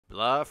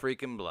Blah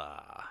freaking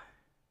blah.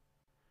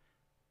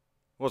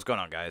 What's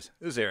going on, guys?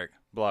 This is Eric.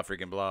 Blah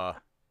freaking blah.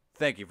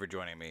 Thank you for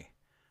joining me.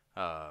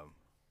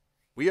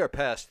 We are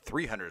past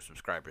 300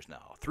 subscribers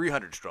now.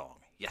 300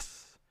 strong.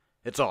 Yes.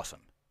 It's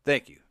awesome.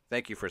 Thank you.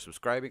 Thank you for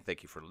subscribing.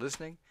 Thank you for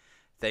listening.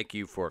 Thank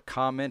you for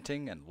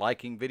commenting and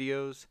liking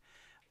videos.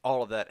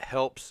 All of that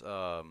helps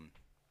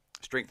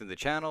strengthen the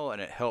channel,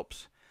 and it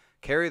helps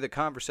carry the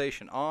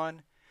conversation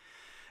on.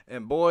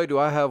 And boy, do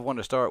I have one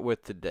to start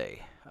with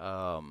today.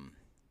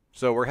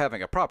 So we're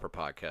having a proper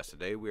podcast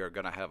today. We are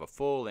going to have a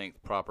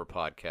full-length proper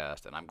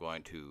podcast, and I'm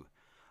going to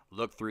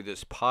look through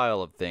this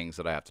pile of things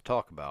that I have to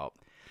talk about.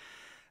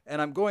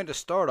 And I'm going to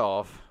start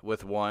off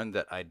with one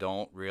that I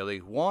don't really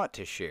want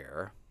to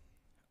share,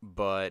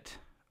 but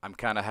I'm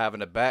kind of having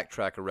to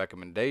backtrack a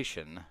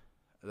recommendation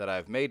that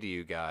I've made to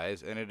you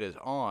guys, and it is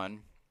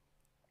on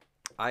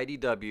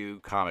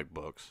IDW comic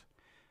books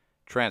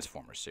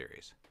Transformers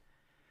series.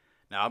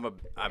 Now,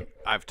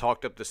 I've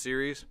talked up the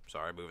series.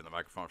 Sorry, moving the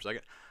microphone for a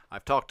second.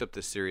 I've talked up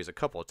this series a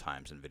couple of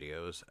times in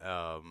videos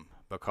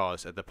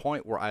because at the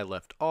point where I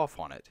left off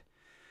on it,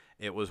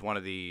 it was one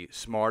of the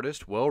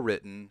smartest,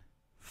 well-written,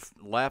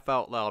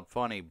 laugh-out-loud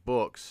funny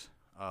books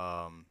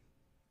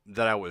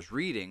that I was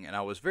reading, and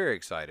I was very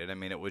excited. I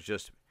mean, it was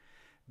just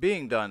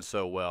being done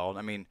so well.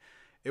 I mean,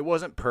 it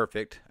wasn't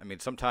perfect. I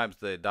mean, sometimes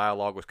the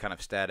dialogue was kind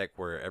of static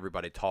where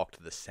everybody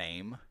talked the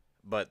same,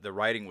 but the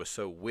writing was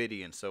so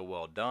witty and so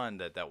well done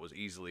that that was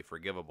easily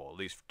forgivable, at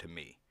least to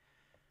me.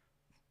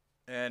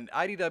 And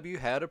IDW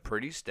had a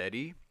pretty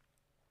steady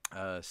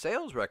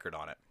sales record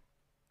on it.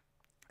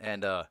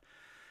 And, I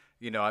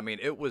mean,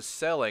 it was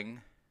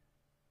selling.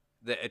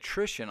 The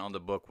attrition on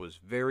the book was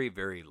very,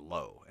 very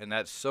low. And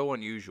that's so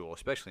unusual,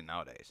 especially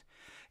nowadays.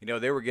 You know,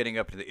 they were getting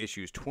up to the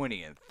issues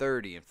 20 and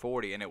 30 and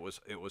 40, and it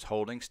was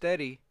holding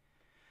steady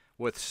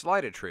with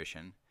slight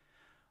attrition.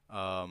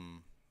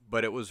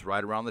 But it was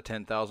right around the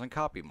 10,000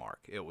 copy mark.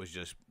 It was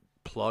just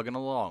plugging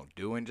along,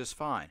 doing just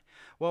fine.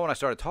 Well, when I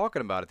started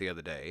talking about it the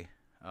other day,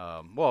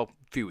 a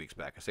few weeks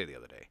back, I say the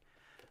other day,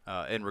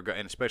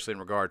 and especially in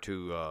regard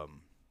to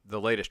the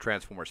latest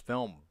Transformers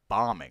film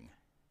bombing.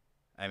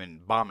 I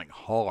mean, bombing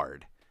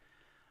hard.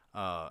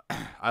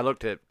 I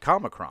looked at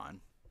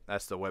Comic-Con.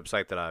 That's the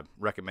website that I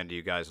recommend to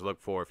you guys to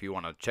look for if you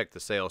want to check the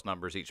sales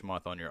numbers each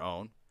month on your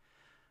own.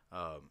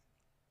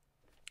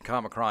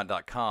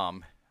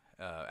 Comic-Con.com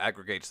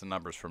aggregates the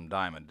numbers from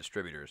Diamond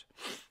distributors.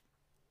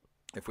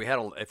 If we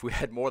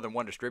had more than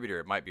one distributor,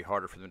 it might be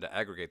harder for them to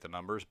aggregate the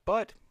numbers,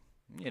 but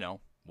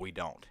we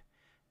don't.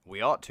 We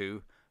ought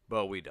to,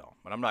 but we don't.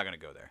 But I'm not going to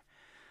go there.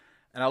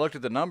 And I looked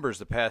at the numbers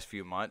the past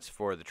few months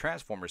for the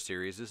Transformers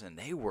series, and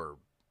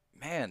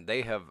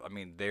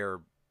they're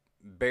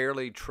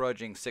barely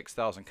trudging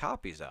 6,000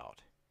 copies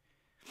out.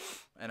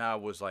 And I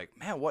was like,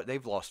 man, what?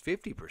 They've lost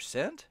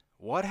 50%?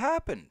 What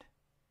happened?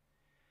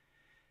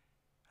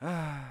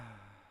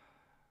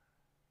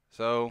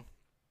 So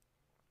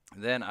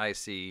then I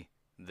see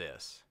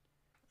this.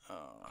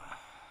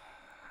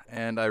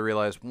 And I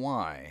realize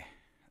why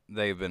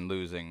they've been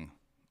losing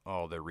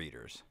all their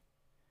readers.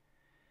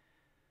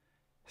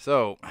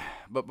 So,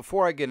 but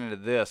before I get into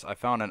this, I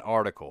found an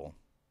article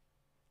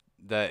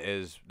that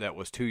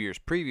was 2 years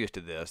previous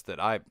to this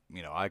that I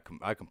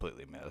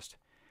completely missed.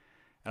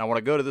 And I want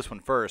to go to this one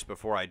first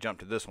before I jump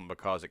to this one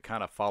because it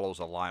kind of follows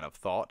a line of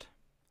thought.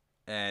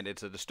 And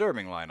it's a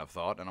disturbing line of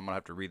thought, and I'm going to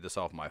have to read this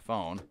off my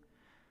phone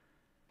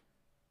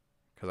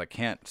because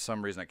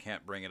some reason I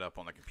can't bring it up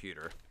on the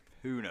computer.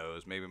 Who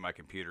knows? Maybe my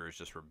computer is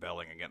just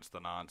rebelling against the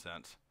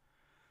nonsense,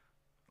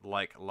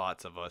 like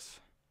lots of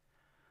us.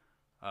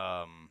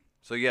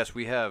 So yes,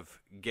 we have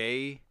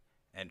gay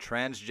and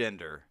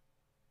transgender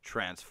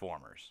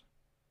Transformers.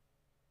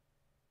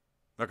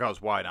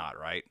 Because why not,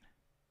 right?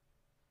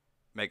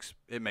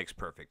 It makes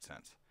perfect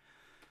sense.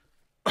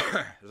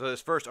 So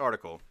this first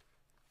article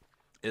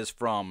is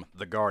from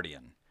The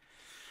Guardian.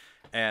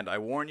 And I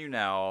warn you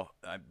now,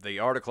 the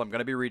article I'm going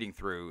to be reading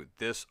through,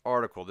 this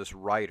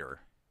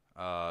writer,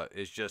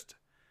 is just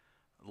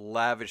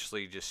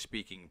lavishly just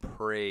speaking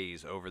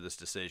praise over this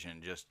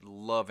decision, just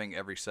loving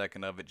every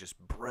second of it, just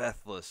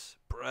breathless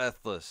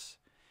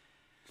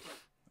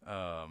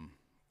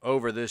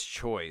over this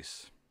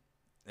choice.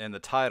 And the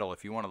title,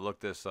 if you want to look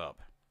this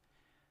up,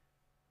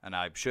 and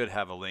I should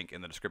have a link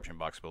in the description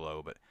box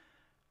below, but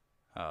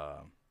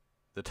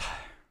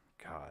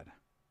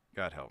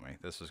God help me,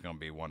 this is going to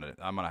be one that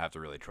I'm going to have to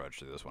really trudge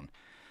through this one.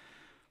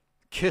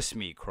 Kiss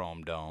Me,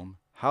 Chrome Dome,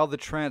 How the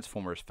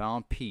Transformers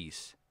Found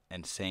Peace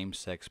and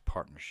Same-Sex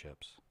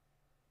Partnerships.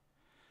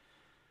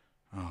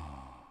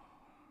 Oh.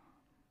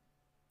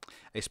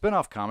 A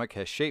spin-off comic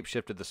has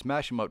shape-shifted the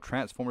smash-em-up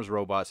Transformers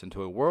robots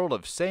into a world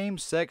of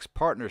same-sex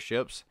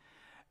partnerships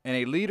and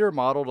a leader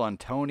modeled on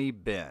Tony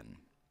Benn.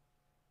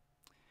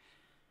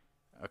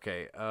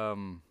 Okay,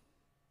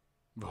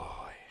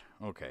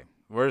 okay,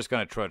 we're just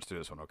going to trudge through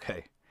this one,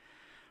 okay?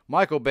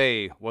 Michael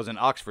Bay was in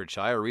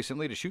Oxfordshire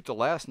recently to shoot The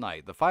Last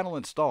Night, the final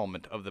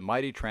installment of the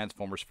mighty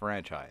Transformers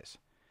franchise.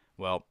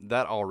 Well,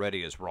 that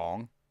already is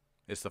wrong.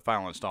 It's the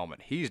final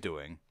installment he's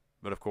doing,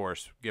 But of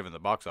course, given the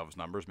box office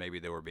numbers, maybe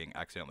they were being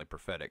accidentally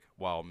prophetic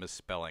while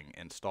misspelling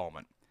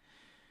installment.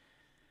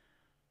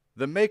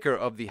 The maker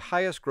of the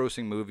highest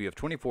grossing movie of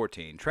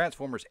 2014,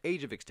 Transformers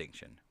Age of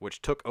Extinction,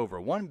 which took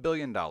over $1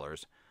 billion,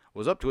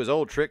 was up to his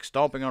old trick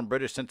stomping on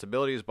British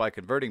sensibilities by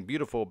converting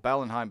beautiful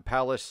Ballenheim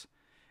Palace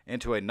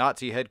into a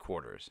Nazi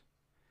headquarters.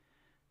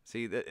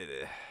 See,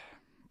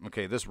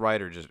 okay, this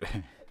writer just...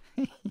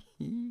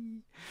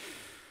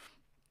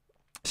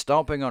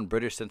 Stomping on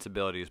British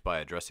sensibilities by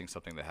addressing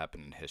something that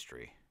happened in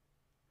history.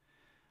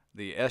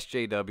 The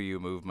SJW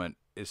movement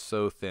is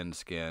so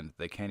thin-skinned,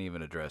 they can't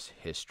even address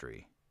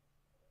history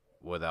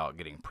without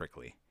getting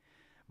prickly.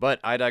 But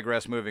I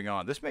digress, moving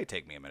on. This may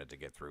take me a minute to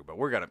get through, but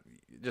we're going to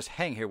just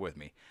hang here with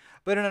me.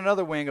 But in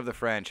another wing of the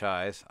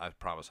franchise, I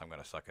promise I'm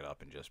going to suck it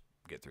up and just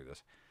get through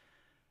this.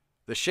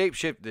 The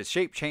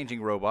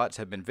shape-changing robots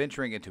have been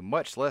venturing into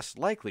much less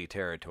likely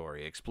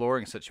territory,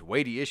 exploring such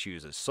weighty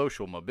issues as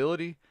social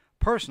mobility,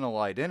 personal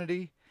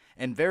identity,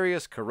 and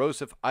various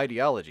corrosive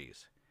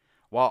ideologies,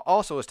 while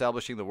also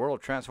establishing the world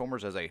of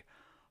Transformers as a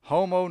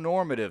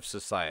homonormative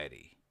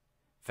society.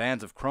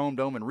 Fans of Chrome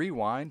Dome and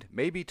Rewind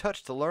may be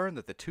touched to learn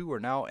that the two are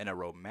now in a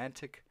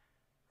romantic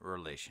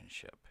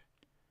relationship.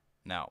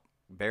 Now,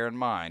 bear in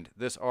mind,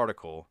 this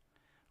article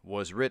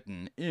was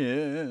written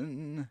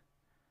in...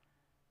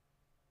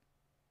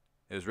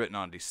 It was written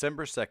on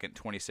December 2nd,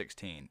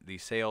 2016. The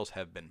sales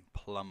have been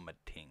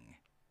plummeting.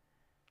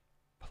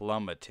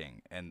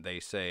 And they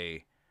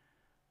say,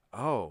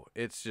 oh,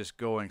 it's just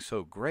going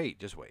so great.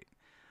 Just wait.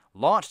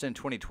 Launched in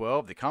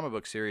 2012, the comic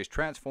book series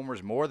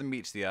Transformers More Than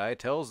Meets the Eye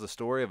tells the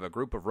story of a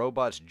group of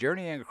robots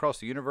journeying across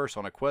the universe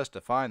on a quest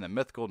to find the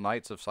mythical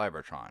Knights of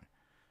Cybertron,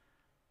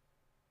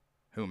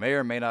 who may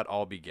or may not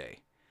all be gay.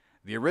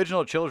 The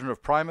original children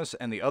of Primus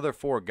and the other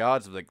four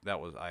gods of the...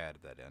 I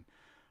added that in.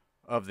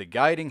 Of the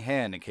Guiding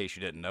Hand, in case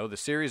you didn't know. The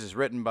series is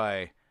written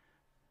by...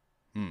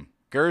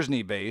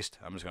 Guernsey-based,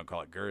 I'm just going to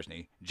call it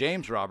Guernsey,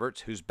 James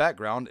Roberts, whose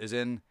background is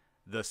in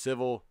the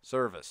civil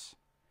service.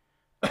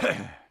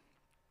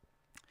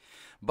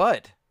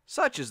 But,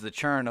 such is the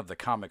churn of the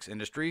comics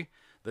industry,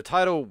 the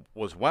title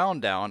was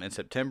wound down in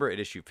September at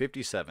issue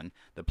 57,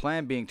 the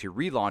plan being to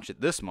relaunch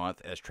it this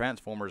month as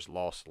Transformers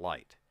Lost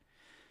Light.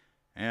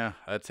 Yeah,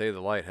 I'd say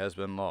the light has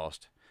been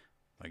lost.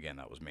 Again,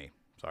 that was me.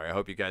 Sorry, I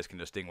hope you guys can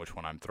distinguish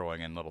when I'm throwing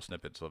in little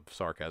snippets of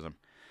sarcasm.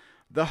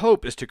 The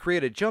hope is to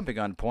create a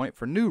jumping-on point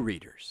for new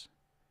readers.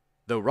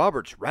 Though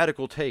Robert's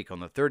radical take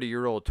on the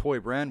 30-year-old toy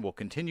brand will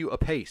continue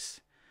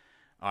apace.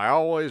 I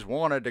always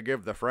wanted to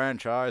give the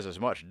franchise as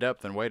much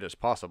depth and weight as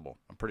possible.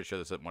 I'm pretty sure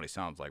this isn't what he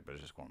sounds like, but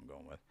it's just what I'm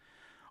going with.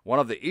 One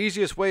of the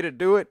easiest way to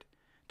do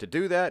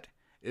that,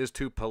 is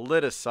to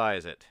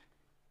politicize it.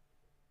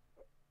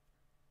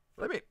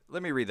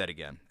 Let me read that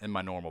again in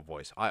my normal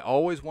voice. I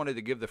always wanted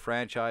to give the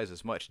franchise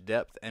as much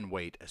depth and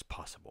weight as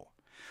possible.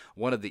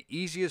 One of the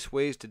easiest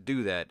ways to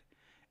do that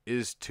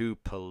is to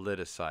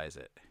politicize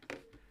it.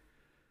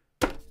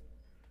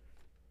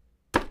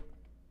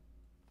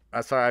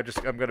 I'm sorry, I'm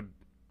just gonna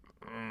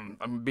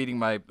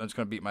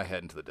beat my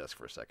head into the desk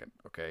for a second,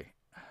 okay?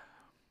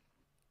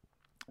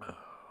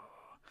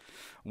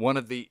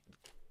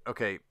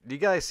 Okay, do you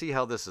guys see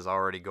how this is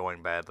already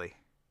going badly?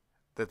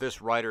 That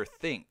this writer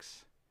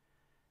thinks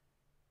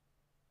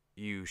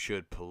you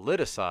should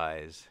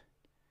politicize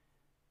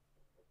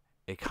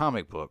a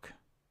comic book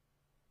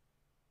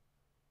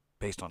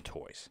based on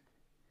toys.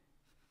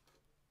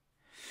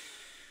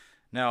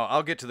 Now,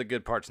 I'll get to the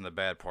good parts and the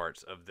bad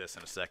parts of this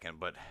in a second,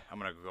 but I'm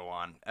going to go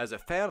on. As a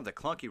fan of the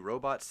clunky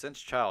robots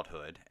since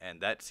childhood, and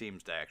that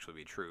seems to actually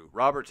be true,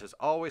 Roberts has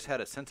always had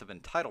a sense of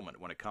entitlement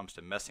when it comes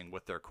to messing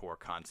with their core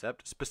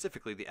concept,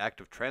 specifically the act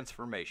of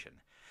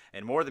transformation.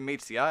 In More Than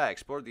Meets the Eye, I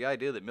explored the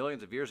idea that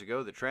millions of years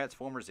ago, the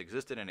Transformers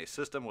existed in a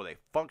system with a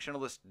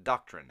functionalist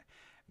doctrine,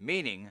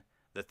 meaning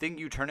the thing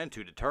you turn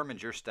into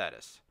determines your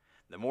status.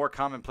 The more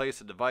commonplace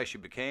a device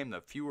you became,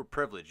 the fewer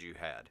privilege you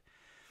had.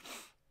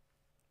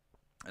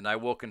 And I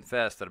will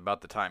confess that about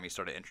the time he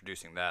started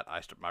introducing that,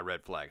 my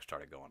red flag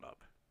started going up.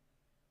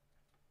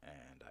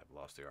 And I've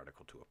lost the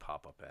article to a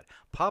pop-up ad.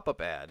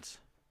 Pop-up ads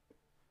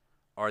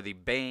are the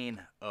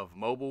bane of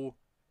mobile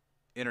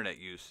internet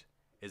use,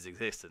 its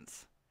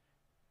existence.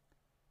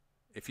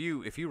 If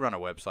you run a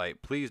website,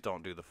 please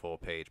don't do the full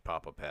page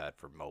pop-up ad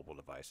for mobile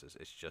devices.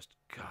 It's just,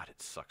 God,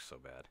 it sucks so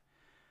bad.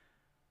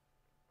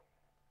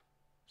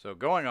 So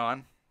going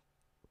on.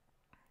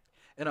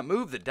 In a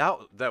move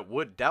that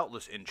would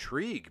doubtless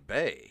intrigue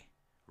Bay,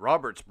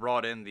 Roberts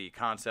brought in the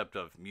concept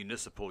of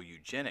municipal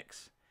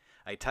eugenics.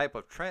 A type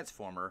of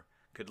transformer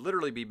could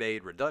literally be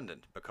made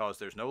redundant because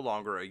there's no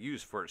longer a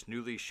use for its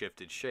newly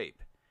shifted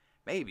shape.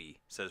 Maybe,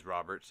 says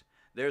Roberts,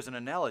 there's an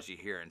analogy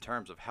here in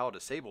terms of how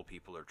disabled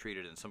people are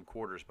treated in some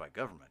quarters by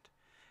government.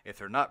 If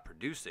they're not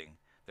producing,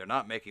 they're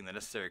not making the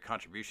necessary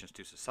contributions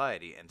to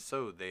society, and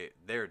so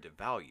they're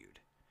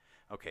devalued.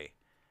 Okay.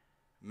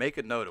 Make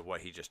a note of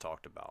what he just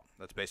talked about.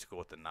 That's basically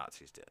what the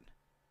Nazis did.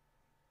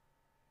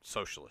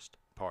 Socialist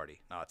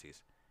Party,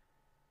 Nazis.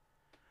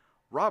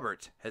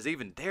 Roberts has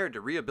even dared to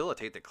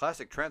rehabilitate the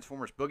classic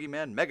Transformers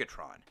boogeyman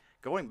Megatron,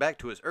 going back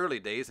to his early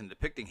days and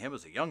depicting him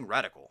as a young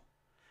radical.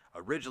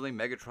 Originally,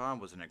 Megatron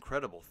was an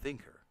incredible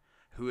thinker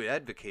who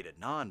advocated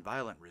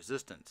non-violent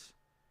resistance.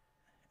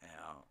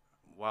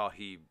 While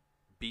he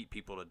beat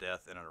people to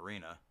death in an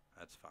arena,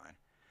 that's fine.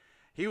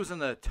 He was in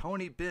the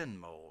Tony Benn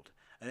mold,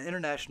 an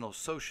international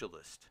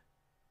socialist.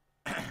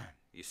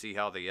 You see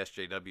how the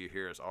SJW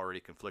here is already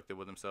conflicted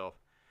with himself?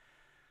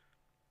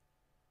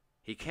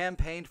 He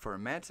campaigned for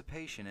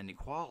emancipation and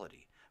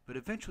equality, but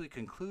eventually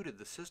concluded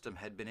the system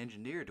had been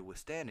engineered to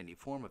withstand any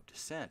form of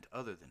dissent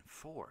other than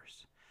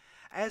force.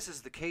 As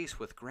is the case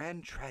with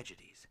grand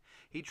tragedies,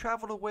 he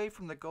traveled away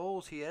from the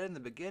goals he had in the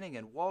beginning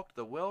and walked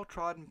the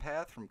well-trodden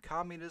path from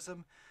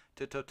communism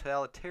to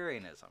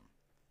totalitarianism.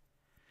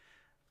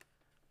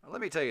 Now, let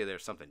me tell you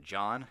there's something,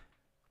 John.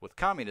 With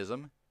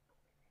communism,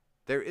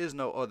 there is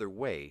no other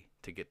way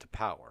to get to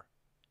power.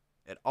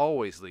 It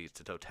always leads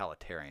to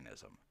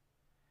totalitarianism.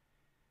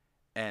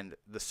 And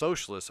the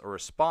socialists are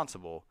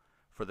responsible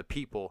for the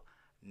people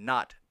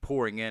not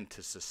pouring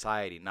into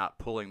society, not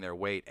pulling their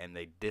weight, and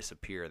they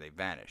disappear, they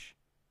vanish.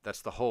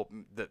 That's the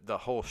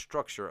whole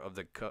structure of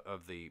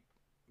the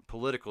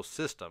political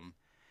system,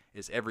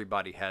 is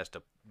everybody has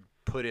to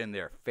put in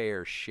their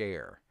fair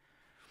share.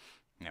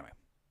 Anyway,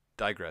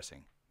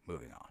 digressing,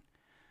 moving on.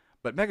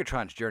 But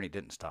Megatron's journey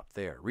didn't stop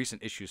there.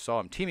 Recent issues saw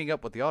him teaming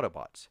up with the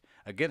Autobots,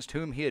 against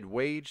whom he had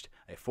waged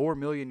a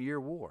 4-million-year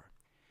war.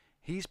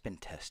 He's been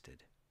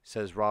tested,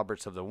 says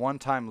Roberts, of the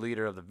one-time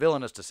leader of the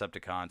villainous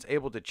Decepticons,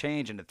 able to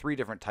change into 3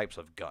 different types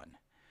of gun.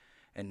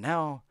 And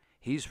now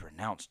he's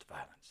renounced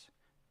violence.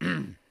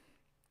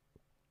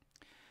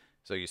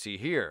 So you see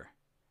here,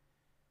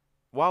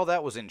 while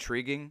that was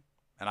intriguing,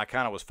 and I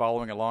kind of was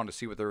following along to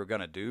see what they were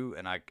going to do,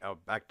 and I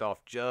backed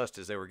off just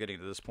as they were getting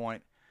to this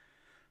point,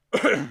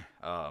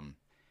 I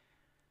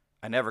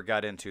never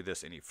got into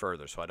this any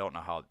further, so I don't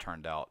know how it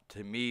turned out.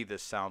 To me,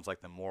 this sounds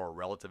like the moral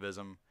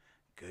relativism.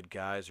 Good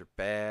guys are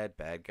bad,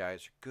 bad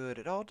guys are good.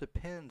 It all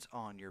depends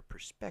on your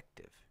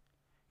perspective,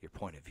 your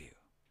point of view.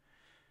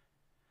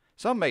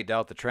 Some may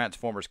doubt the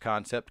Transformers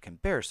concept can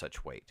bear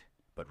such weight,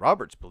 but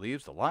Roberts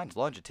believes the line's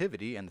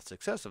longevity and the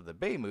success of the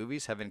Bay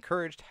movies have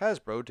encouraged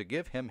Hasbro to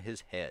give him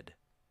his head.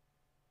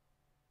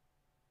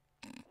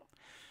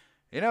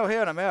 You know,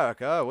 here in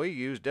America, we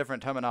use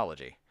different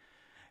terminology.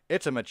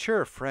 It's a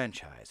mature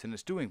franchise, and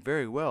it's doing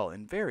very well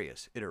in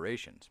various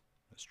iterations.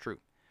 That's true.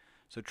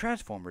 So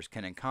Transformers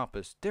can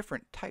encompass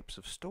different types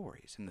of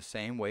stories in the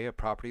same way a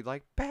property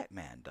like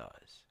Batman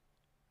does.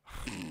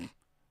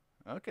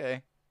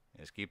 Okay.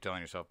 Just keep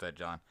telling yourself that,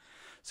 John.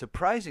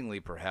 Surprisingly,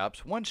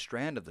 perhaps, one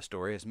strand of the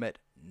story has met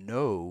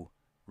no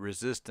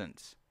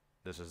resistance.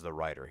 This is the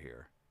writer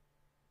here.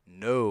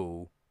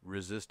 No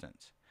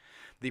resistance.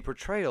 The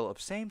portrayal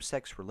of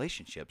same-sex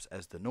relationships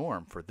as the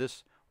norm for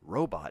this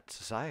robot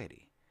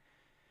society.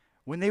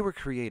 When they were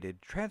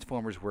created,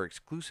 Transformers were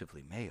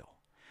exclusively male.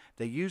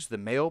 They used the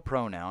male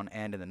pronoun,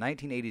 and in the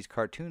 1980s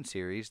cartoon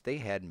series, they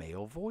had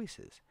male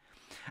voices.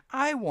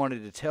 I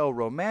wanted to tell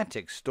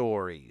romantic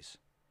stories.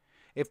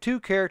 If 2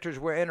 characters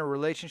were in a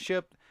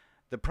relationship,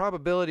 the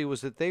probability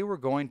was that they were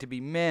going to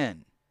be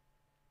men.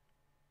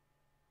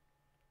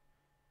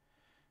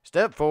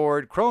 Step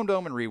forward, Chrome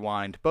Dome and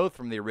Rewind, both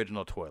from the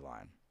original toy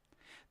line.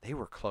 They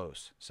were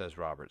close, says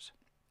Roberts.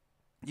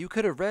 You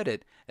could have read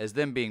it as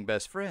them being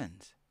best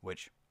friends,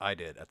 which I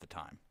did at the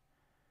time.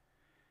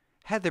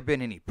 Had there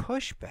been any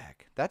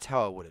pushback, that's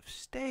how it would have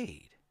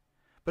stayed.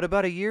 But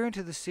about a year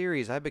into the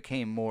series, I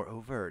became more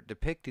overt,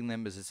 depicting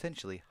them as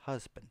essentially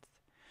husbands,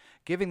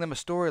 giving them a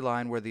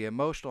storyline where the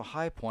emotional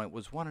high point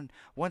was one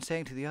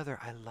saying to the other,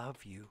 I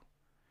love you.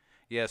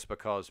 Yes,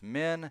 because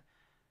men,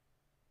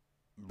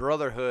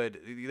 brotherhood,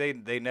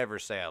 they never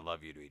say I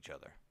love you to each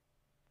other.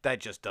 That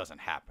just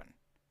doesn't happen.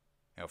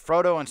 You know,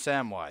 Frodo and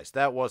Samwise,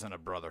 that wasn't a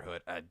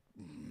brotherhood.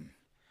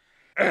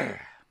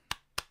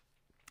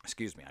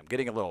 Excuse me, I'm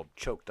getting a little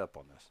choked up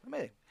on this.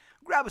 Let me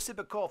grab a sip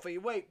of coffee.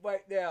 Wait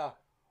there.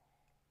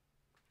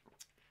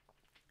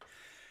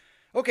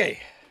 Okay,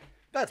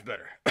 that's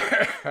better.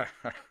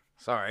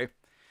 Sorry.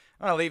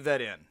 I'm going to leave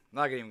that in. I'm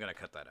not even going to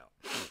cut that out.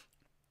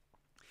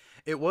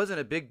 It wasn't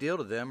a big deal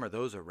to them or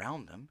those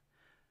around them.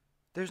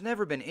 There's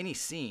never been any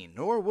scene,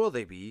 nor will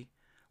they be,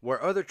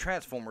 where other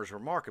Transformers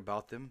remark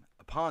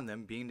upon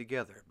them being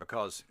together.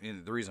 Because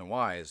the reason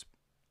why is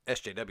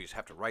SJWs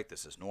have to write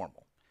this as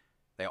normal.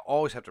 They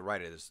always have to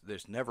write it as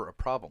there's never a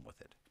problem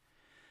with it.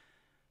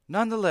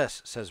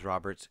 Nonetheless, says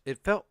Roberts, it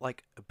felt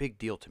like a big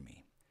deal to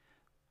me.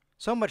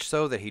 So much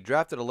so that he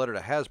drafted a letter to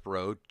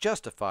Hasbro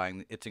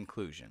justifying its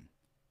inclusion.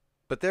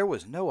 But there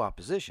was no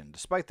opposition,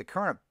 despite the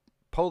current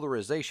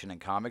polarization in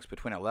comics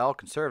between a loud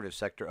conservative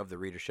sector of the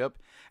readership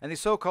and the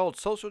so-called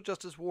social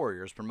justice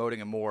warriors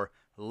promoting a more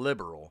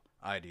liberal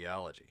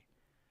ideology.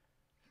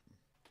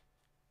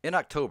 In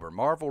October,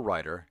 Marvel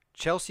writer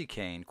Chelsea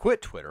Kane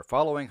quit Twitter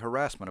following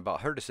harassment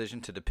about her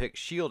decision to depict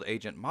S.H.I.E.L.D.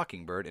 agent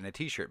Mockingbird in a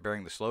t-shirt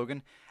bearing the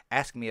slogan,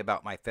 Ask me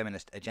about my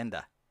feminist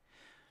agenda.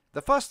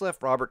 The fuss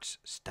left Roberts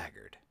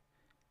staggered.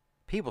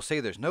 People say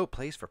there's no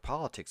place for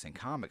politics in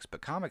comics,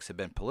 but comics have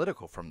been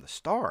political from the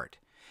start.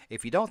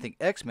 If you don't think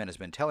X-Men has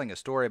been telling a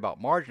story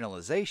about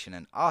marginalization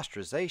and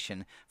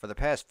ostracization for the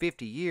past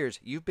 50 years,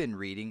 you've been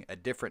reading a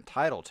different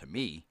title to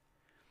me.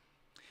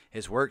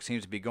 His work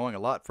seems to be going a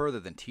lot further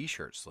than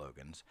t-shirt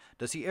slogans.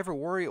 Does he ever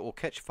worry it will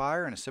catch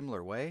fire in a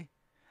similar way?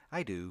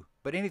 I do,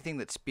 but anything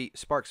that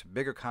sparks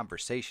bigger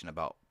conversation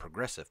about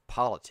progressive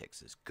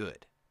politics is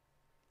good.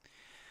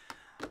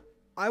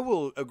 I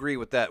will agree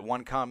with that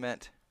one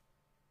comment,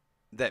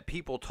 that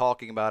people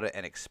talking about it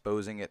and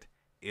exposing it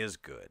is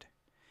good.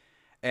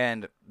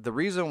 And the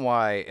reason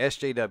why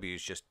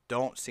SJWs just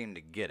don't seem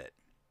to get it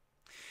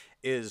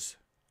is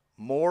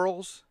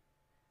morals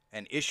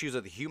and issues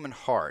of the human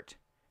heart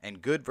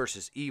and good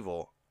versus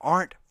evil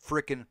aren't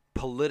frickin'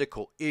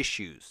 political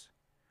issues.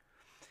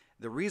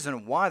 The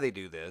reason why they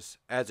do this,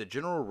 as a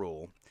general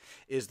rule,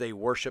 is they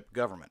worship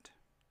government.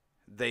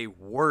 They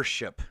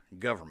worship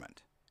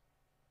government.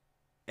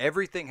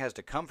 Everything has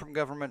to come from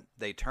government.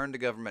 They turn to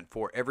government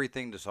for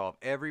everything to solve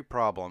every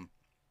problem.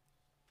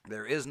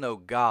 There is no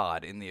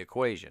God in the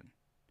equation.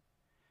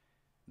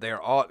 They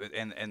are all,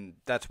 and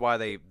that's why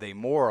they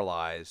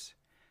moralize.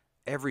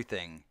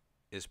 Everything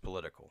is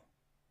political.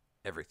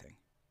 Everything.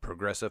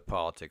 Progressive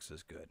politics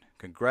is good.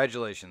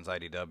 Congratulations,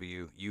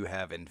 IDW. You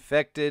have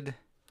infected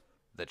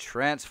the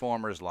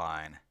Transformers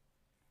line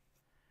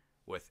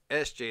with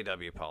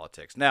SJW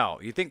politics. Now,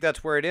 you think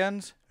that's where it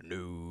ends?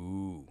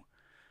 No.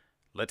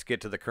 Let's get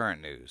to the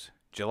current news.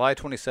 July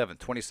 27th,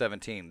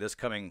 2017. This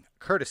coming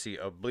courtesy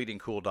of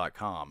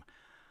bleedingcool.com.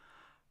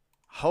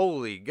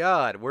 Holy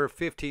God, we're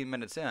 15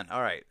 minutes in.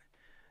 All right.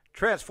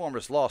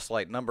 Transformers Lost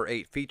Light number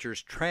 8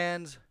 features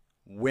trans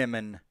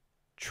women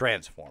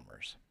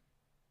Transformers.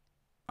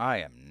 I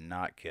am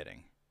not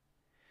kidding.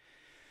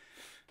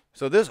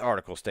 So this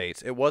article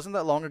states, it wasn't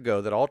that long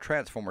ago that all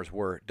Transformers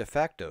were, de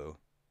facto,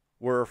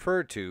 were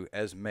referred to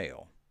as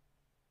male.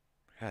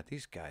 God,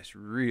 these guys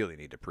really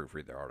need to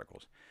proofread their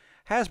articles.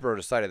 Hasbro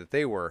decided that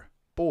they were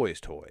boys'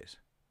 toys.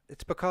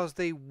 It's because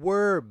they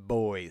were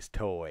boys'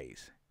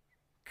 toys.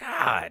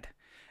 God.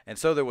 And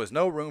so there was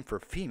no room for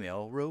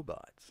female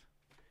robots.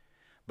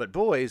 But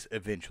boys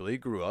eventually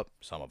grew up,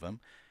 some of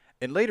them,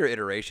 in later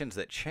iterations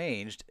that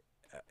changed.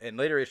 And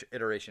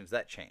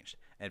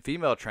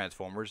female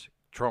Transformers...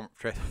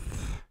 Jeez,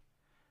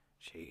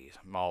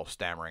 I'm all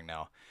stammering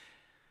now.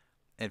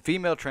 And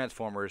female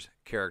Transformers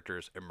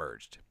characters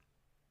emerged.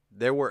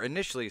 They were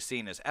initially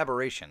seen as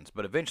aberrations,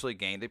 but eventually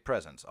gained a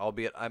presence,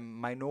 albeit a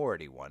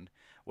minority one,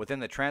 within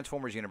the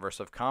Transformers universe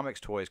of comics,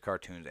 toys,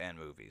 cartoons, and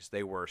movies.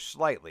 They were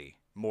slightly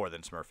more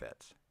than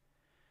Smurfettes.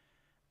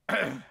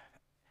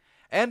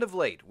 And of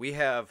late, we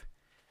have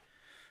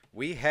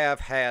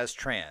has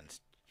trans.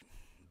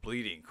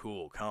 Bleeding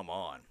cool, come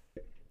on.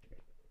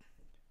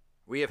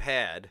 We have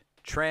had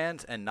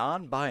trans and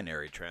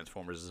non-binary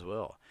Transformers as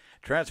well.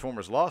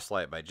 Transformers Lost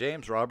Light by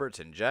James Roberts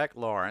and Jack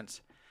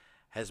Lawrence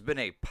has been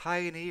a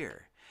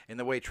pioneer in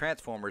the way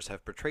Transformers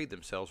have portrayed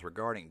themselves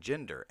regarding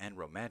gender and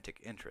romantic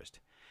interest.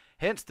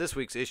 Hence this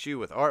week's issue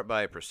with art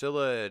by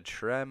Priscilla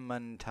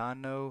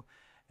Tramontano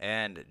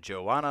and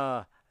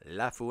Joanna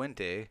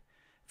Lafuente,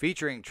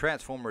 featuring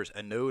Transformers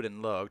Anode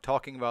and Lug,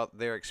 talking about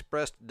their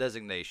expressed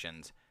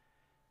designations.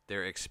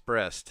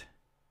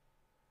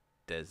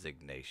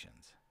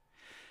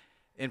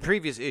 In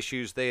previous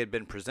issues, they had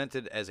been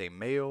presented as a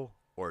male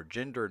or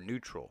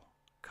gender-neutral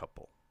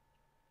couple.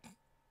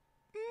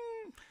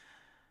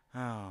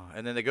 Oh,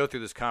 and then they go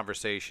through this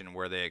conversation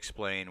where they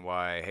explain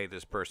why, hey,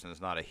 this person is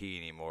not a he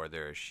anymore,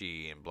 they're a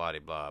she, and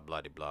blah-de-blah,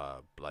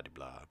 blah-de-blah,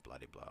 blah-de-blah,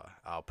 blah-de-blah.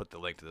 I'll put the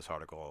link to this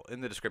article in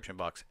the description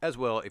box as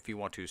well if you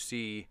want to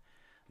see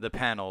the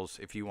panels,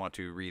 if you want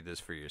to read this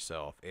for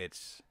yourself.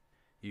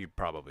 You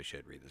probably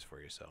should read this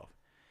for yourself.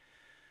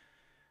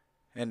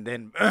 And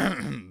then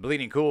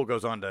Bleeding Cool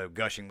goes on to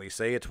gushingly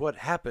say, it's what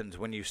happens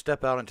when you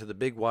step out into the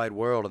big wide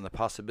world and the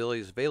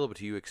possibilities available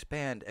to you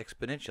expand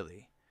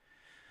exponentially.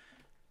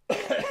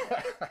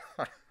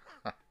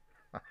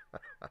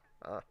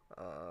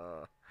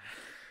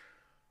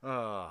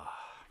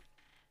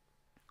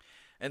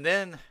 And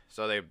then,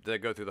 so they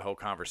go through the whole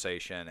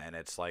conversation, and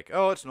it's like,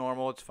 oh, it's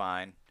normal, it's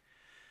fine.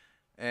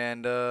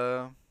 And,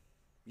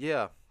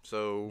 yeah,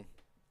 so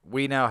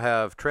we now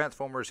have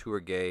Transformers who are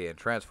gay and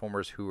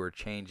Transformers who are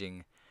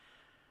changing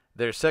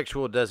their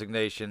sexual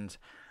designations.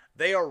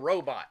 They are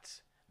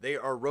robots. They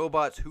are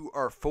robots who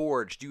are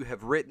forged. You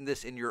have written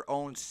this in your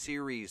own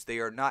series. They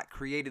are not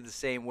created the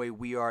same way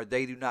we are.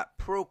 They do not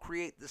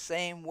procreate the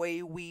same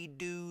way we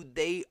do.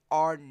 They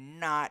are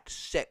not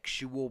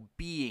sexual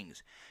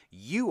beings.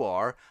 You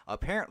are,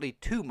 apparently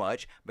too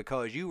much,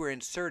 because you were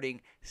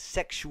inserting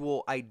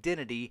sexual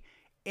identity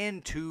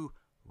into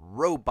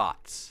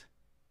robots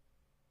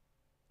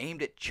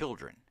aimed at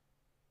children.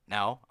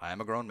 Now, I am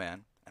a grown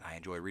man, and I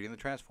enjoy reading the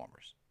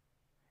Transformers.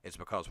 It's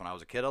because when I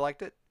was a kid I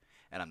liked it,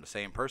 and I'm the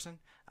same person.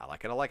 I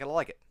like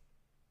it.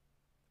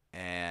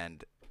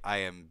 And I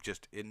am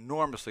just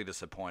enormously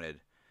disappointed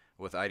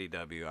with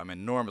IDW. I'm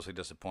enormously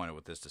disappointed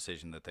with this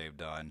decision that they've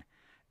done.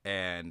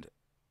 And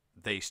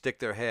they stick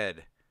their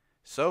head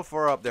so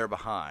far up their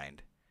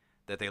behind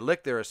that they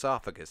lick their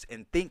esophagus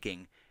in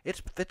thinking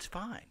it's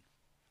fine.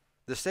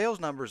 The sales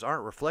numbers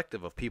aren't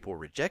reflective of people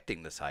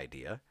rejecting this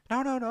idea.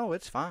 No,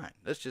 it's fine.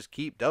 Let's just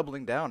keep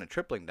doubling down and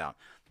tripling down.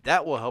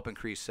 That will help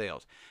increase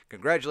sales.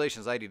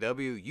 Congratulations,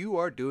 IDW. You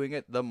are doing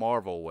it the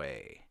Marvel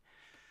way.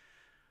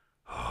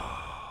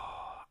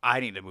 I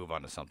need to move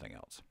on to something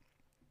else.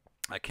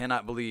 I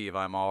cannot believe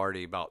I'm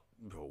already about,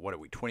 what are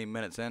we, 20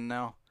 minutes in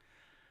now?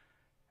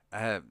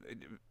 I'll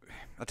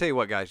tell you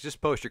what, guys. Just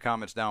post your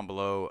comments down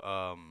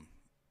below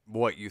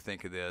what you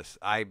think of this.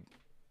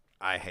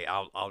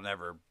 I'll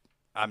never...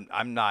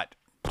 I'm not...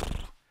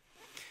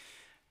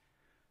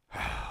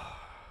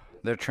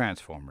 They're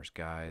Transformers,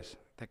 guys.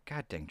 They're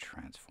goddamn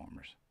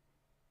Transformers.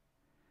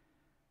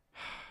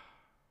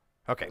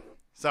 Okay,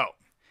 so...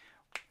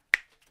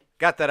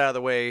 Got that out of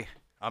the way.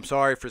 I'm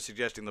sorry for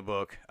suggesting the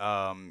book.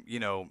 You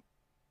know,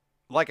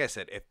 like I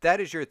said, if that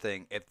is your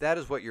thing, if that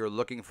is what you're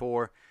looking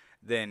for,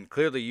 then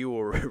clearly you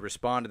will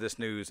respond to this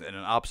news in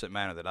an opposite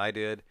manner that I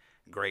did.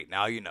 Great,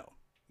 now you know.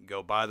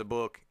 Go buy the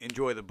book.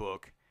 Enjoy the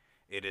book.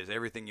 It is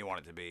everything you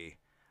want it to be.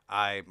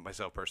 I,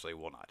 myself, personally,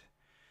 will not.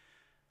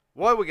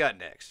 What we got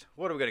next?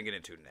 What are we going to get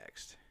into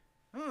next?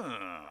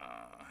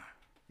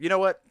 You know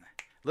what?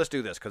 Let's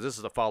do this, because this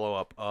is a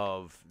follow-up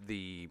of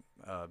the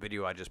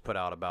video I just put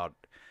out about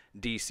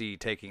DC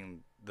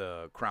taking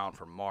the crown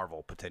from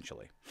Marvel,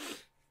 potentially.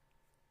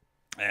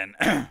 And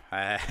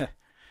I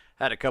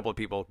had a couple of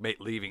people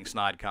leaving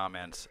snide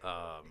comments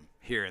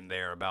here and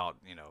there about,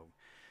 you know,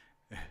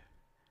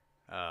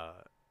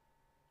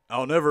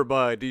 I'll never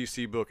buy a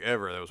DC book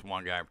ever. There was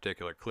one guy in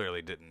particular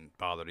clearly didn't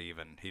bother to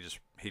even, he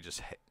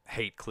just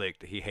hate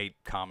clicked, he hate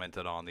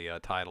commented on the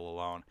title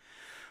alone.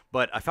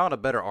 But I found a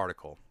better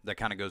article that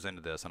kind of goes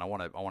into this, and I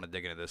want to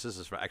dig into this. This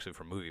is actually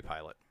from Movie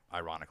Pilot,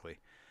 ironically.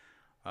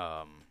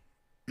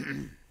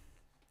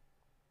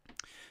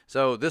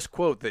 So this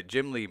quote that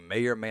Jim Lee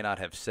may or may not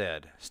have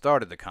said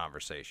started the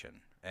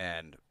conversation,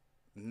 and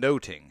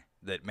noting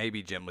that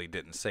maybe Jim Lee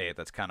didn't say it,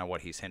 that's kind of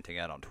what he's hinting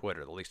at on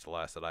Twitter, at least the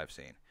last that I've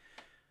seen.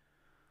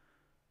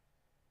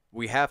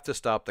 We have to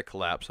stop the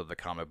collapse of the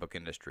comic book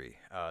industry.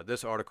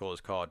 This article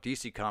is called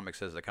DC Comics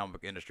Says the Comic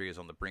Book Industry is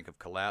on the Brink of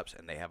Collapse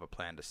and they have a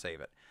plan to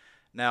save it.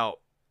 Now,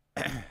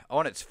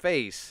 on its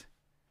face,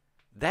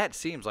 that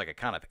seems like a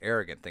kind of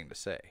arrogant thing to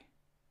say.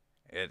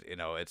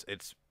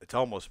 It's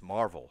almost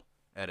Marvel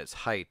at its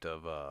height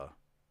of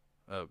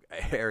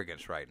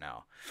arrogance right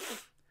now.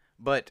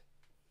 But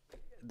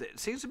there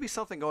seems to be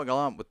something going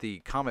on with the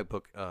comic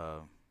book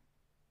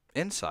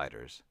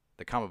insiders,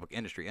 the comic book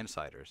industry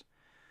insiders.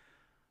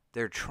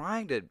 They're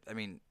trying to, I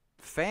mean,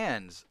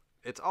 fans,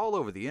 it's all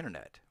over the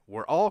internet.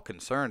 We're all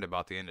concerned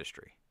about the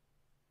industry.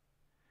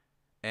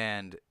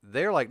 And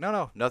they're like,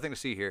 no, nothing to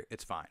see here.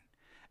 It's fine.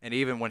 And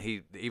even when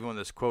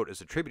this quote is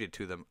attributed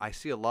to them, I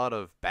see a lot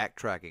of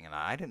backtracking, and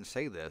I didn't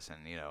say this,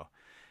 and, you know.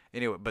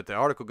 Anyway, but the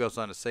article goes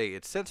on to say,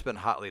 it's since been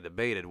hotly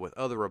debated with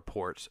other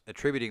reports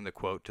attributing the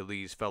quote to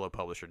Lee's fellow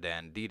publisher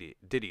Dan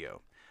Didio.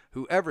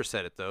 Whoever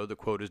said it, though, the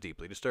quote is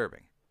deeply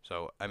disturbing.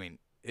 So, I mean,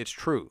 it's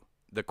true.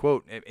 The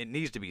quote, it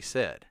needs to be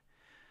said.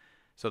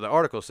 So the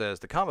article says,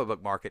 the comic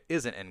book market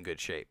isn't in good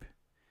shape.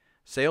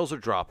 Sales are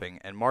dropping,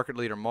 and market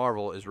leader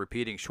Marvel is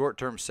repeating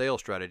short-term sales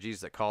strategies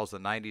that caused the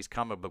 90s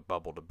comic book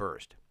bubble to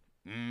burst.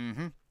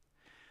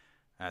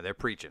 They're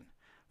preaching.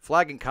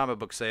 Flagging comic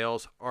book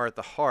sales are at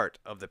the heart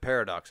of the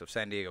paradox of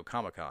San Diego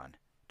Comic-Con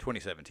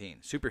 2017.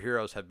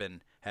 Superheroes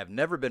have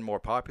never been more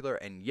popular,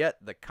 and yet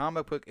the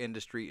comic book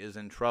industry is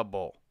in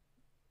trouble.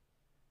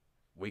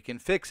 We can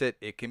fix it.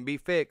 It can be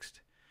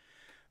fixed.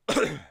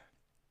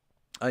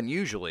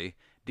 Unusually,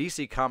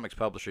 DC Comics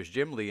publishers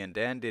Jim Lee and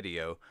Dan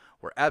Didio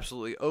were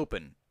absolutely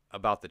open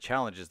about the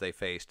challenges they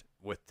faced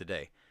with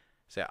today.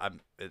 So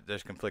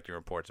there's conflicting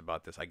reports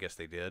about this. I guess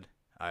they did.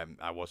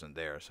 I wasn't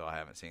there, so I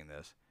haven't seen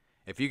this.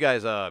 If you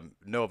guys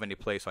know of any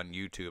place on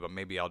YouTube,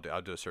 maybe I'll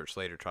do a search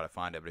later, try to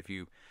find it. But if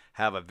you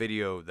have a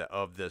video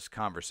of this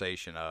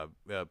conversation,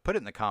 put it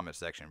in the comment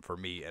section for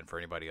me and for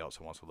anybody else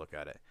who wants to look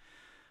at it.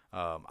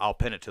 I'll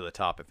pin it to the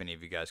top if any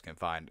of you guys can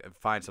find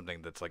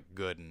something that's like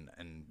good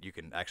and you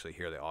can actually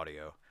hear the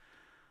audio.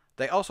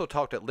 They also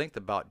talked at length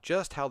about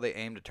just how they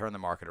aim to turn the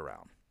market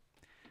around.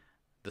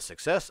 The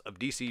success of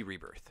DC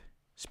Rebirth.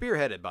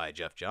 Spearheaded by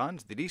Jeff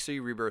Johns, the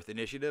DC Rebirth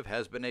initiative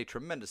has been a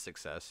tremendous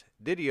success.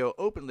 Didio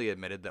openly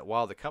admitted that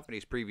while the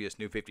company's previous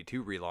New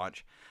 52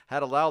 relaunch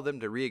had allowed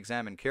them to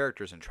re-examine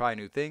characters and try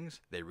new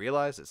things, they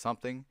realized that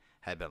something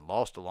had been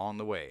lost along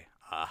the way.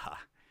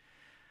 Aha.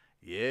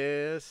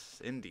 Yes,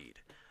 indeed.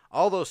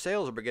 Although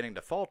sales are beginning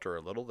to falter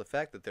a little, the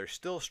fact that they're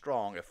still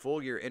strong a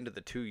full year into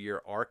the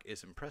 2-year arc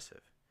is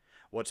impressive.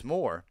 What's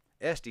more,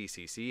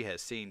 SDCC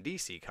has seen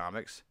DC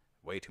Comics,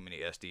 way too many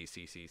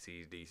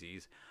SDCCCs,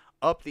 DCs,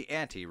 up the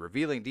ante,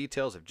 revealing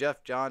details of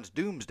Jeff Johns'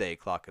 Doomsday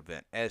Clock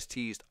event, as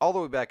teased all the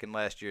way back in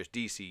last year's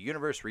DC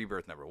Universe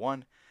Rebirth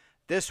 #1.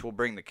 This will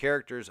bring the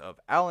characters of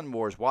Alan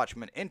Moore's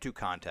Watchmen into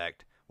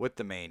contact with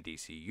the main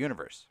DC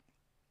Universe.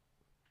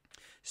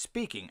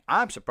 Speaking,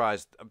 I'm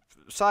surprised,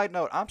 side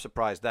note, I'm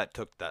surprised that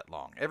took that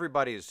long.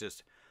 Everybody is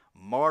just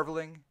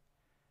marveling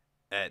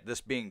at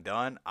this being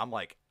done. I'm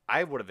like,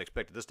 I would have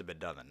expected this to have been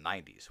done in the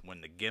 90s when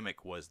the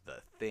gimmick was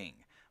the thing.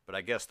 But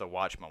I guess the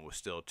Watchmen was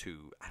still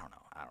too. I don't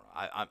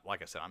know.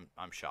 Like I said,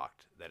 I'm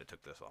shocked that it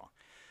took this long.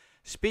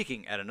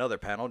 Speaking at another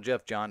panel,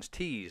 Jeff Johns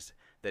teased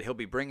that he'll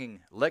be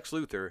bringing Lex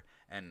Luthor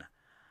and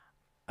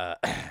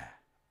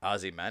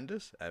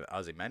Ozymandias.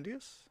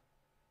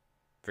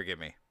 Forgive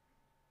me.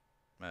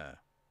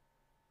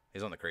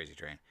 He's on the crazy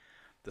train.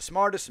 The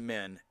smartest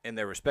men in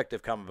their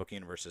respective comic book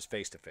universes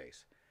face to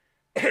face.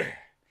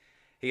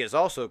 He has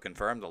also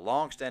confirmed the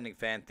long-standing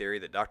fan theory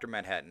that Dr.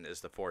 Manhattan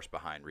is the force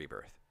behind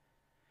Rebirth.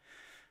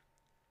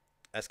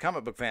 As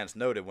comic book fans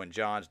noted when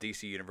John's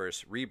DC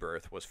Universe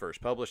Rebirth was first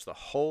published, the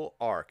whole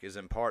arc is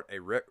in part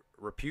a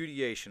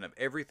repudiation of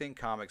everything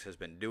comics has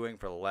been doing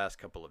for the last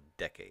couple of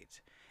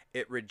decades.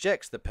 It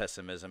rejects the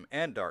pessimism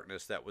and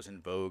darkness that was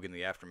in vogue in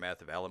the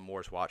aftermath of Alan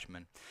Moore's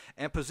Watchmen,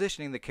 and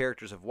positioning the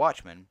characters of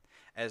Watchmen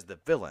as the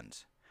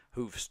villains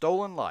who've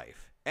stolen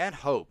life and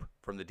hope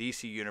from the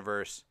DC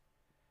Universe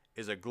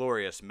is a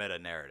glorious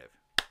meta-narrative.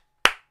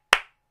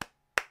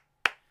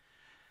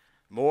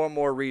 More and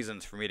more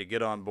reasons for me to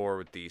get on board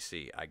with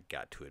DC, I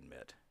got to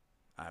admit.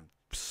 I'm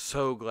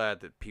so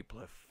glad that people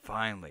have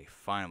finally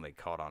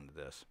caught on to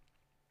this.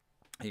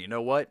 And you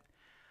know what?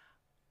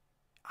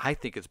 I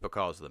think it's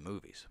because of the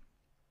movies.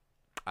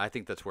 I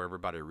think that's where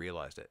everybody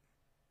realized it.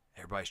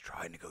 Everybody's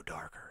trying to go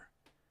darker.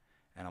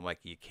 And I'm like,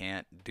 you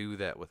can't do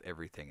that with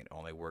everything. It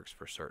only works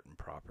for certain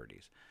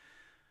properties.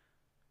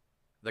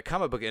 The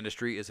comic book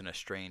industry is in a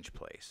strange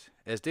place.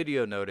 As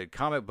Didio noted,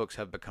 comic books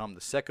have become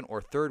the second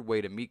or third way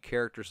to meet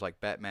characters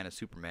like Batman and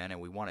Superman, and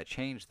we want to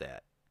change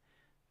that.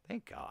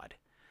 Thank God.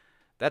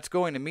 That's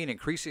going to mean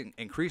increasing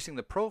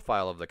the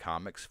profile of the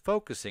comics,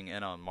 focusing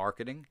in on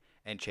marketing,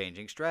 and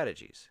changing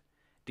strategies.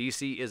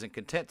 DC isn't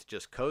content to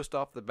just coast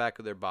off the back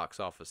of their box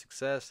office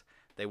success.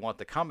 They want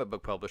the comic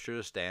book publisher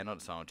to stand on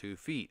its own 2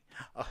 feet.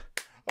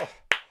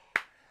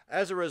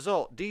 As a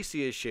result, DC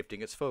is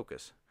shifting its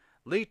focus.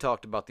 Lee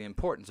talked about the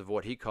importance of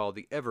what he called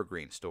the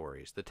evergreen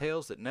stories, the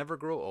tales that never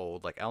grow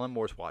old, like Alan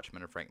Moore's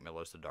Watchmen and Frank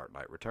Miller's The Dark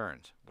Knight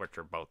Returns, which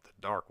are both the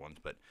dark ones,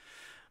 but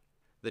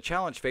the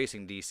challenge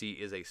facing DC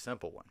is a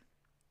simple one.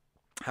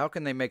 How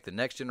can they make the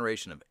next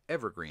generation of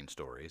evergreen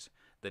stories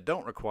that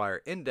don't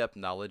require in-depth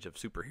knowledge of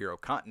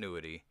superhero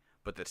continuity,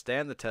 but that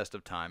stand the test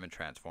of time and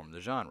transform the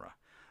genre?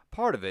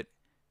 Part of it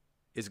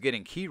is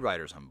getting key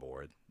writers on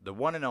board.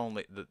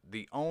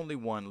 The only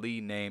one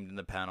Lee named in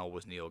the panel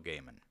was Neil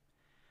Gaiman.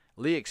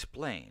 Lee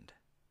explained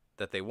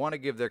that they want to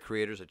give their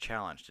creators a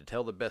challenge to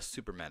tell the best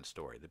Superman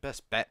story, the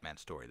best Batman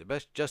story, the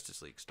best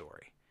Justice League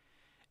story.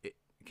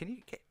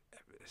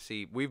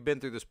 See, we've been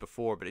through this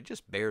before, but it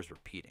just bears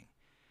repeating.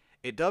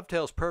 It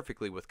dovetails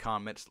perfectly with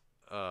comments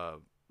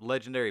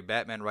legendary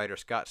Batman writer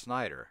Scott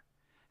Snyder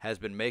has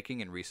been making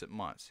in recent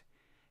months.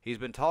 He's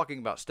been talking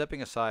about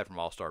stepping aside from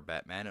All-Star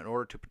Batman in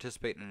order to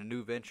participate in a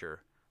new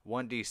venture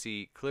one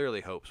DC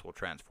clearly hopes will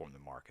transform the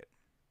market.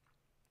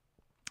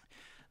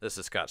 This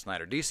is Scott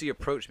Snyder. DC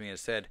approached me and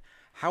said,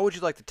 how would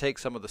you like to take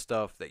some of the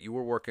stuff that you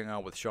were working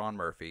on with Sean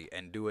Murphy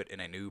and do it in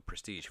a new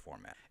prestige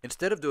format?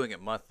 Instead of doing it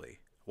monthly,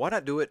 why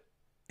not do it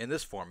in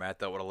this format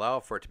that would allow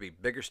for it to be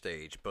bigger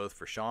stage, both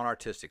for Sean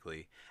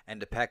artistically and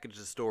to package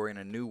the story in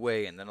a new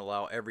way, and then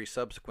allow every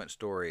subsequent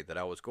story that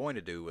I was going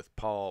to do with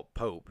Paul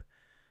Pope,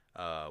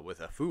 with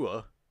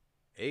Afua,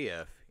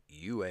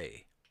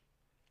 A-F-U-A.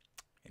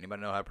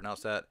 Anybody know how to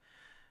pronounce that?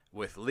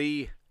 With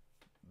Lee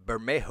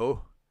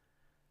Bermejo,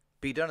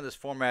 be done in this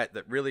format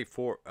that really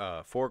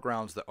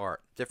foregrounds the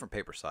art, different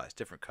paper size,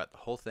 different cut, the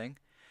whole thing.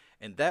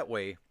 And that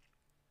way,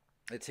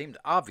 it seemed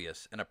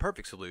obvious and a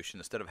perfect solution.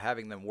 Instead of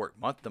having them work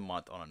month to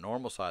month on a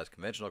normal size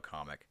conventional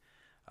comic,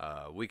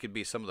 we could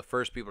be some of the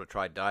first people to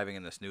try diving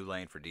in this new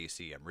lane for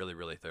DC. I'm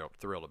really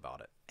thrilled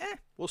about it.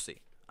 We'll see.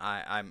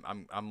 I'm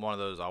one of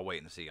those I'll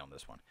wait and see on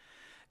this one.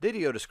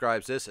 Didio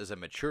describes this as a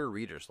mature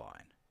reader's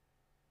line.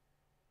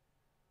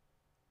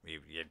 You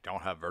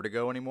don't have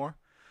vertigo anymore?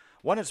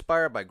 One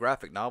inspired by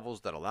graphic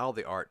novels that allow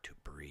the art to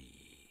breathe.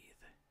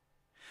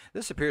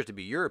 This appears to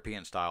be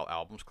European-style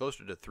albums,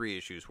 closer to 3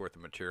 issues worth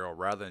of material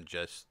rather than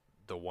just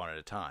the one at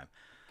a time.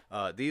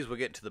 These will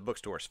get into the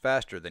bookstores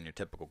faster than your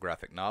typical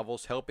graphic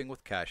novels, helping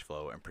with cash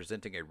flow and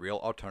presenting a real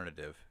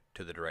alternative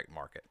to the direct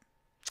market.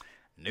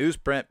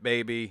 Newsprint,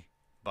 baby.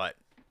 But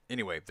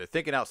anyway, if they're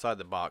thinking outside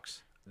the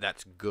box,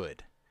 that's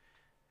good.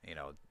 You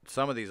know,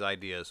 some of these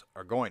ideas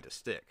are going to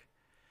stick.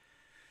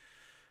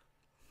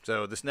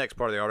 So this next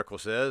part of the article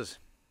says,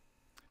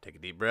 take a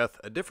deep breath,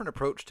 a different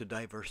approach to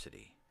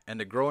diversity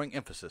and a growing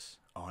emphasis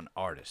on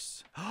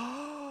artists.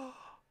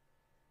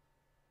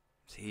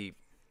 See,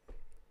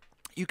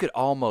 you could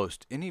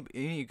almost, any of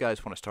you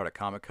guys want to start a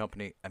comic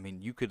company, I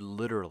mean, you could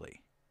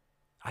literally,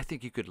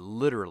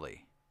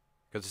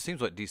 because it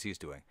seems what DC is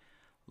doing,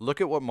 look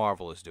at what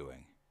Marvel is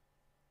doing,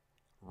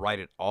 write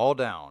it all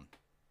down,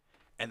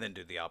 and then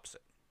do the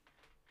opposite.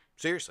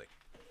 Seriously,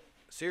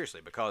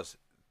 because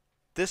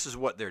this is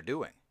what they're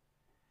doing.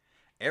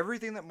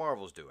 Everything that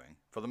Marvel's doing,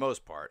 for the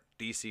most part,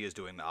 DC is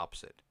doing the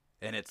opposite.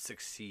 And it's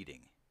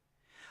succeeding.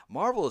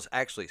 Marvel is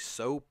actually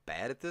so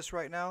bad at this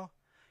right now,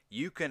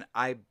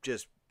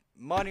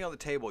 money on the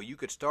table, you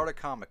could start a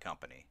comic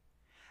company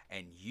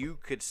and you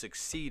could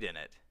succeed in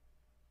it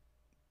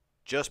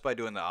just by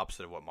doing the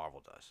opposite of what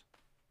Marvel does.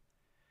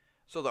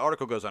 So the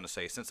article goes on to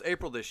say, since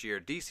April this year,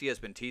 DC has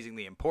been teasing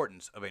the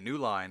importance of a new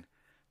line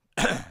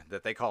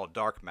that they call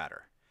Dark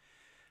Matter,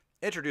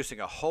 introducing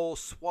a whole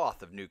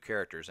swath of new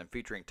characters and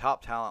featuring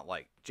top talent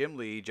like Jim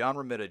Lee, John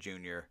Romita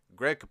Jr.,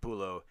 Greg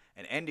Capullo,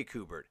 and Andy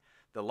Kubert.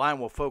 The line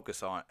will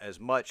focus on as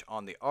much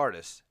on the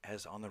artists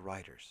as on the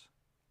writers.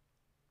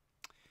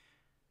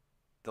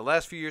 The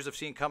last few years have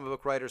seen comic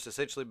book writers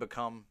essentially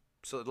become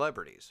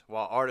celebrities,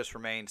 while artists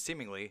remain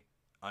seemingly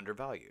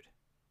undervalued.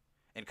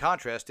 In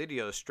contrast,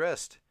 IDW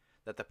stressed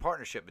that the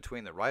partnership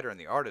between the writer and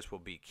the artist will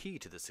be key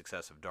to the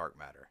success of Dark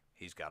Matter.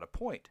 He's got a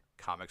point.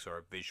 Comics are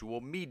a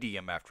visual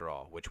medium after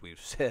all, which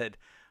we've said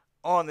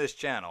on this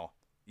channel,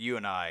 you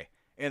and I,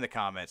 in the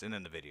comments and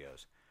in the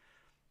videos.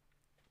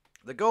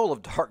 The goal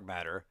of Dark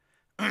Matter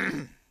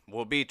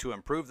will be to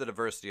improve the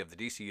diversity of the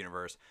DC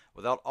universe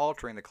without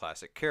altering the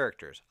classic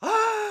characters.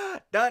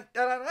 Dun, dun,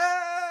 dun,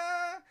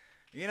 dun.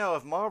 You know,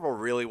 if Marvel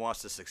really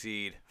wants to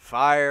succeed,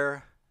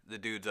 fire the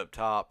dudes up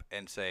top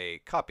and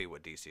say, copy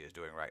what DC is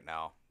doing right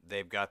now.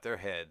 They've got their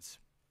heads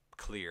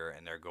clear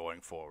and they're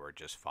going forward.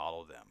 Just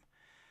follow them.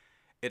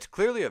 It's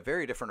clearly a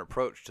very different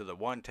approach to the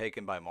one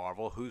taken by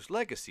Marvel, whose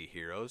legacy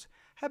heroes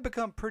have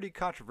become pretty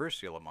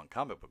controversial among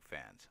comic book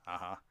fans.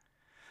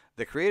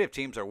 The creative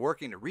teams are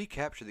working to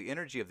recapture the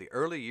energy of the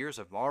early years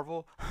of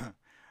Marvel,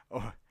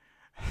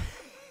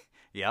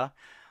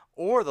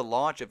 or the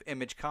launch of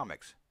Image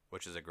Comics,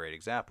 which is a great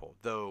example,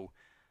 though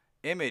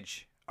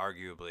Image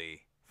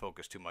arguably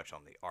focused too much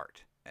on the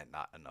art and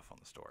not enough on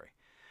the story.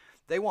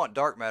 They want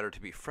Dark Matter to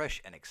be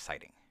fresh and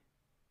exciting.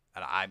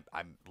 And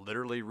I'm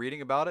literally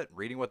reading about it,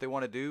 reading what they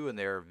want to do and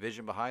their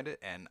vision behind it,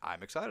 and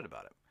I'm excited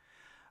about it.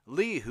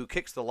 Lee, who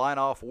kicks the line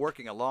off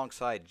working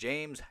alongside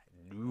James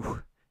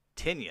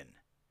Tynion,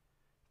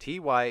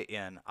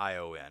 Tynion,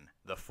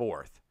 the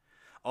fourth,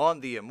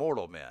 on The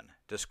Immortal Men,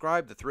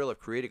 described the thrill of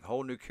creating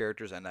whole new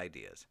characters and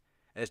ideas.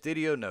 As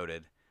Didio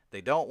noted, they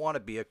don't want to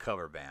be a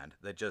cover band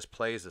that just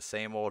plays the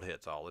same old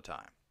hits all the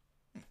time.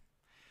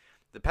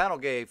 The panel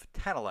gave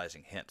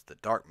tantalizing hints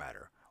that Dark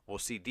Matter will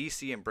see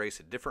DC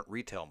embrace a different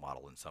retail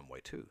model in some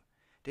way too.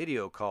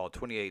 Didio called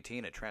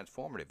 2018 a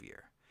transformative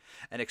year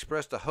and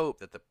expressed a hope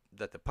that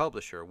the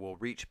publisher will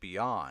reach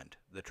beyond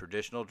the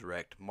traditional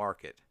direct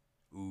market.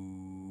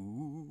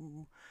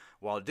 Ooh.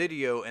 While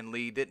Didio and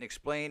Lee didn't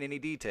explain any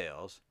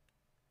details,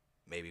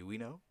 maybe we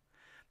know,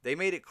 they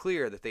made it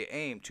clear that they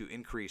aim to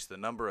increase the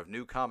number of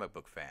new comic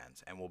book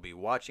fans and will be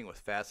watching with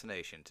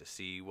fascination to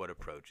see what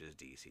approaches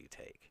DC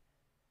take.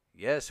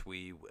 Yes,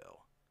 we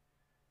will.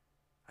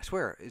 I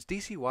swear, is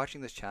DC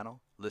watching this channel,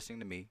 listening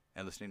to me,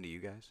 and listening to you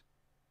guys?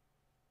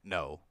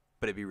 No,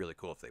 but it'd be really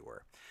cool if they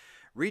were.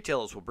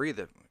 Retailers will breathe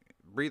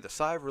a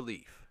sigh of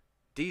relief.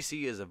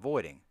 DC is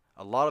avoiding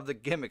a lot of the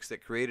gimmicks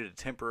that created a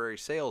temporary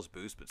sales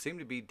boost but seem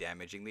to be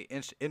damaging the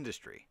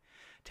industry.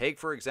 Take,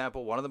 for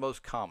example, one of the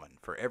most common,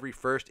 for every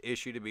first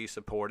issue to be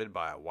supported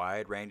by a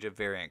wide range of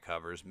variant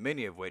covers,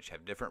 many of which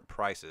have different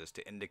prices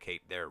to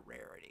indicate their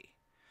rarity.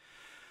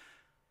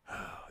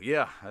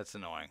 Yeah, that's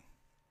annoying.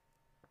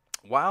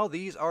 While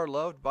these are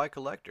loved by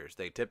collectors,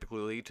 they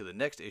typically lead to the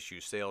next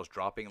issue's sales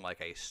dropping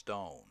like a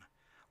stone.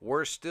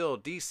 Worse still,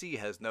 DC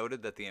has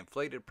noted that the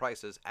inflated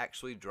prices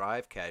actually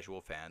drive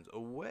casual fans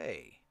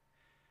away.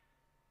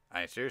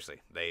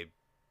 Seriously, they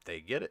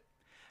get it.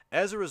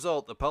 As a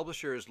result, the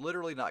publisher is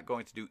literally not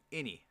going to do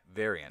any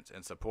variants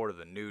in support of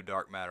the new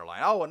Dark Matter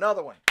line. Oh,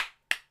 another one!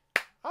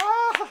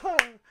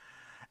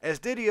 As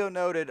Didio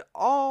noted,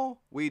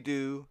 all we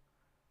do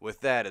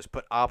with that is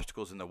put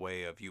obstacles in the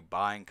way of you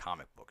buying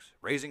comic books,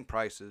 raising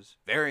prices,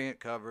 variant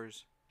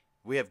covers.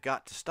 We have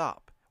got to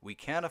stop. We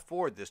can't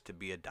afford this to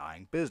be a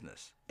dying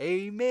business.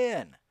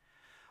 Amen.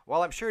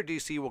 While I'm sure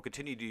DC will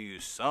continue to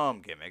use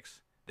some gimmicks,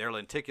 their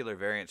lenticular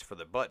variants for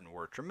the button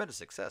were a tremendous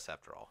success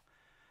after all.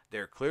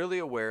 They're clearly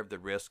aware of the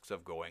risks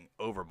of going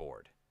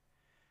overboard.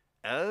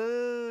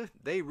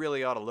 They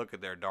really ought to look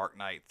at their Dark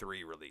Knight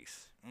 3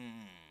 release.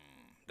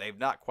 They've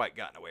not quite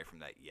gotten away from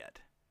that yet,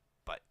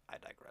 but I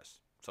digress.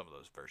 Some of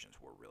those versions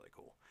were really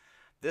cool.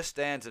 This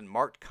stands in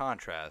marked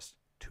contrast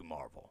to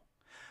Marvel,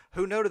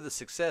 who noted the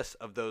success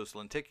of those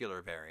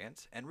lenticular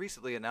variants and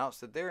recently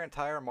announced that their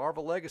entire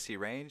Marvel Legacy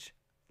range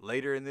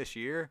later in this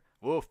year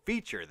will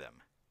feature them.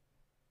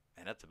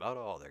 And that's about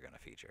all they're going to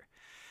feature.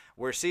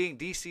 We're seeing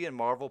DC and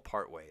Marvel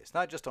part ways,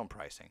 not just on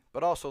pricing,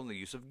 but also on the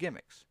use of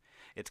gimmicks.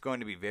 It's going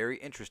to be very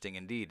interesting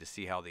indeed to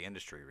see how the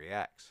industry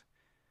reacts.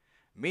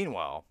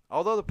 Meanwhile,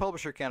 although the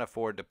publisher can't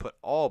afford to put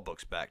all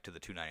books back to the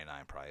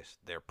 $2.99 price,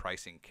 they're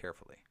pricing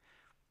carefully.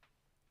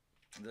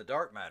 The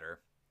Dark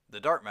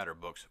Matter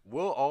books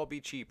will all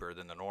be cheaper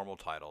than the normal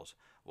titles,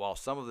 while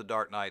some of the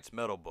Dark Knight's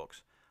metal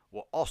books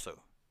will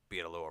also be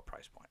at a lower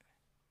price point.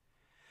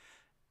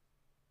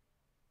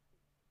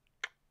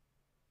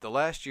 The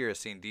last year has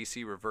seen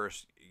DC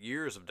reverse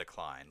years of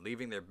decline,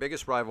 leaving their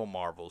biggest rival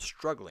Marvel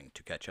struggling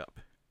to catch up.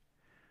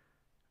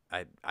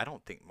 I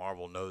don't think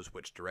Marvel knows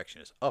which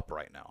direction is up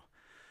right now.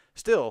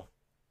 Still,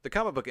 the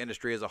comic book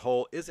industry as a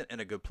whole isn't in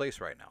a good place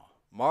right now.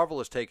 Marvel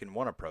has taken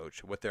one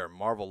approach with their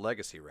Marvel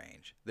Legacy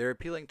range. They're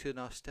appealing to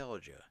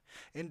nostalgia,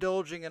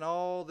 indulging in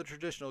all the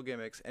traditional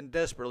gimmicks, and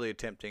desperately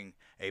attempting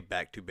a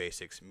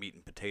back-to-basics meat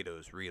and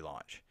potatoes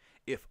relaunch.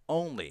 If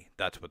only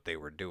that's what they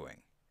were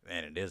doing.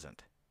 And it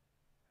isn't.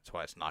 That's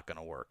why it's not going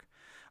to work.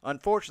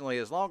 Unfortunately,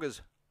 as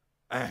long-term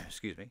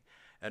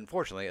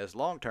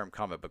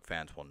comic book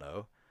fans will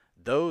know,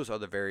 those are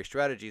the very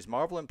strategies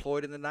Marvel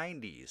employed in the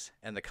 90s,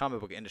 and the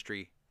comic book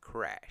industry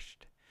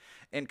crashed.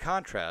 In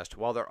contrast,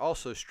 while they're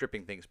also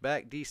stripping things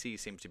back, DC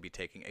seems to be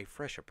taking a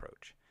fresh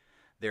approach.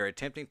 They're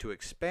attempting to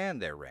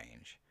expand their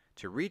range,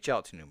 to reach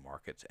out to new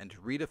markets, and to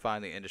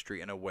redefine the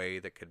industry in a way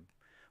that could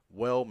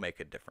well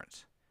make a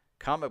difference.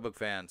 Comic book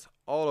fans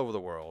all over the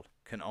world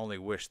can only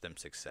wish them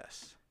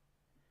success.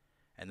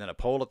 And then a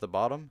poll at the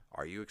bottom,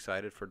 are you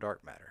excited for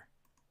Dark Matter?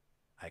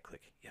 I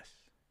click yes.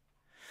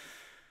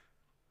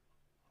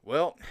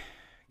 Well,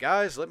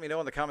 guys, let me know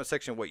in the comment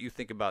section what you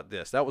think about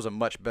this. That was a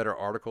much better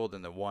article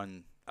than the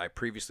one I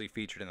previously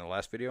featured in the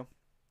last video.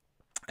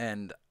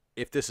 And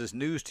if this is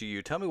news to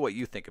you, tell me what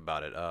you think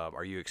about it.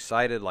 Are you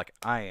excited like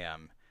I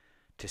am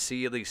to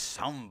see at least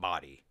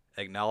somebody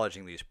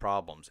acknowledging these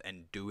problems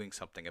and doing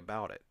something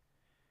about it?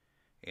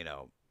 You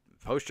know,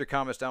 post your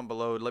comments down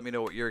below. Let me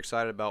know what you're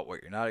excited about,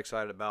 what you're not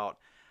excited about.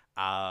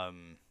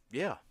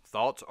 Yeah,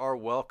 thoughts are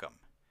welcome.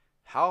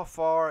 How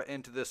far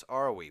into this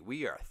are we?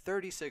 We are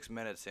 36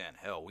 minutes in.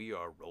 Hell, we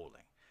are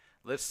rolling.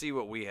 Let's see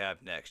what we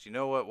have next. You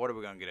know what? What are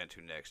we going to get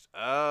into next?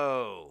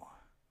 Oh.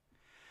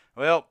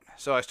 Well,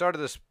 so I started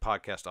this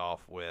podcast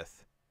off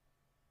with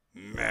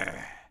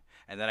meh,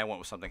 and then I went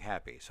with something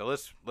happy. So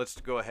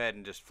let's go ahead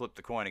and just flip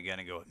the coin again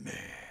and go meh.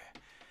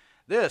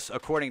 This,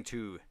 according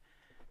to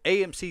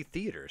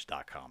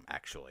AMCtheaters.com,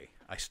 actually.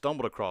 I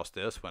stumbled across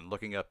this when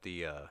looking up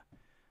the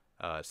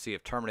see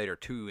if Terminator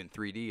 2 in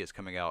 3D is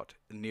coming out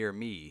near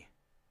me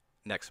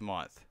next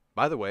month.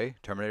 By the way,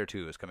 Terminator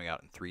 2 is coming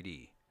out in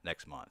 3D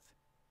next month.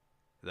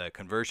 The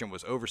conversion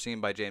was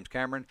overseen by James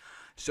Cameron,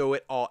 so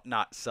it ought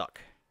not suck.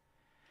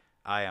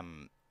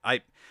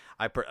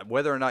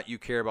 Whether or not you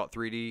care about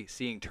 3D,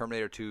 seeing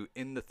Terminator 2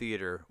 in the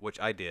theater, which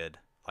I did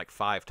like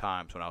 5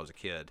 times when I was a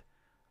kid,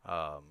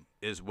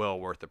 is well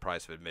worth the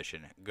price of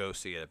admission. Go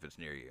see it if it's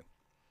near you.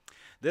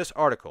 This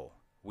article,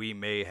 we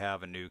may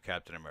have a new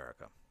Captain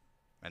America.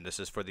 And this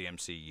is for the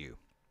MCU.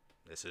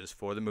 This is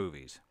for the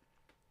movies.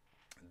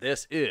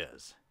 This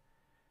is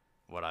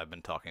what I've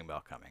been talking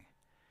about coming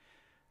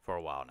for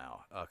a while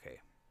now. Okay.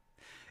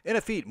 In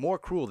a feat more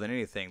cruel than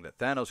anything that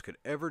Thanos could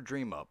ever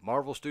dream up,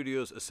 Marvel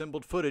Studios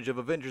assembled footage of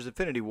Avengers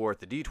Infinity War at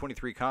the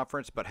D23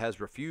 conference, but has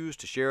refused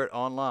to share it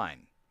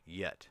online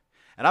yet.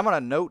 And I'm going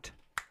to note,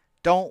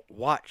 don't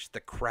watch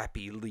the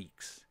crappy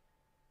leaks.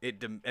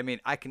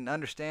 I can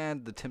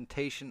understand the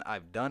temptation.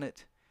 I've done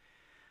it.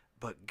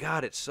 But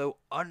God, it's so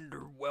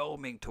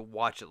underwhelming to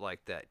watch it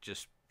like that.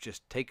 Just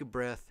take a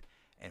breath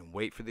and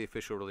wait for the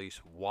official release.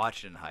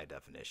 Watch it in high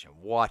definition.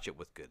 Watch it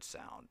with good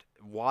sound.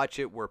 Watch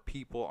it where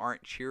people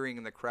aren't cheering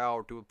in the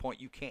crowd to a point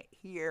you can't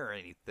hear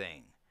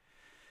anything.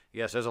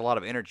 Yes, there's a lot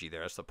of energy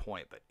there. That's the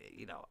point. But,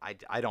 you know,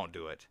 I don't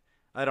do it.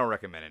 I don't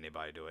recommend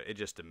anybody do it. It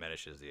just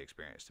diminishes the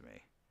experience to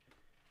me.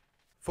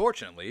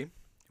 Fortunately,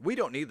 we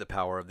don't need the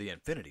power of the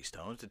Infinity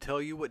Stones to tell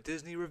you what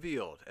Disney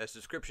revealed, as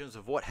descriptions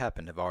of what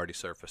happened have already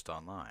surfaced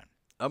online.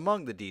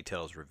 Among the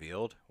details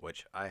revealed,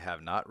 which I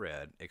have not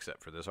read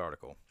except for this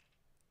article,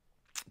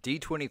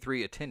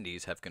 D23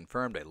 attendees have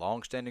confirmed a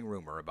long-standing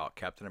rumor about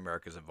Captain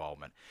America's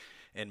involvement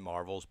in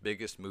Marvel's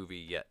biggest movie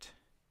yet,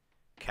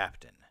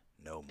 Captain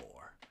No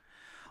More.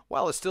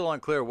 While it's still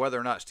unclear whether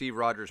or not Steve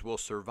Rogers will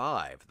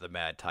survive the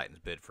Mad Titans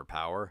bid for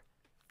power,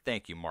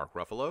 thank you, Mark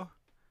Ruffalo.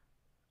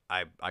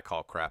 I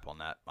call crap on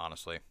that,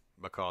 honestly,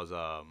 because,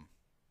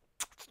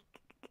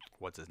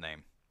 what's his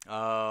name?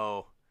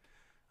 Oh,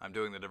 I'm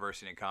doing the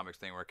diversity in comics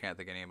thing where I can't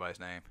think of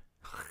anybody's name.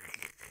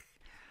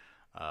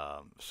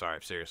 Sorry,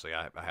 seriously,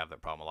 I have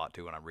that problem a lot,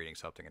 too, when I'm reading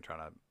something and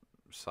trying to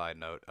side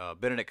note.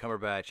 Benedict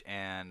Cumberbatch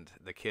and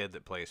the kid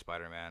that plays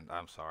Spider-Man,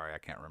 I'm sorry, I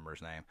can't remember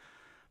his name.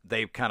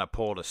 They kind of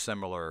pulled a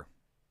similar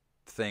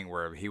thing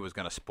where he was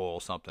going to spoil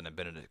something, and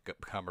Benedict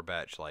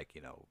Cumberbatch,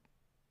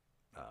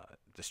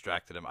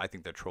 distracted him. I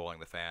think they're trolling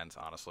the fans,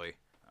 honestly.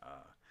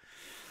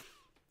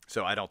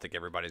 So I don't think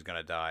everybody's going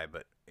to die,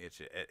 but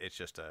it's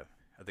just I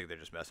think they're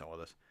just messing with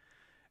us.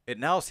 It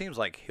now seems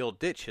like he'll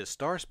ditch his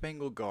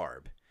Star-Spangled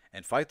garb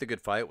and fight the good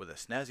fight with a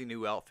snazzy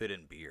new outfit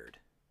and beard.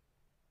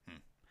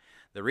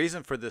 The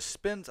reason for this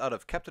spins out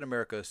of Captain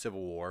America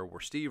Civil War, where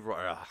Steve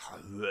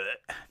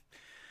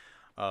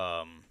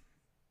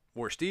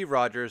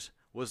Rogers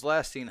was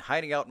last seen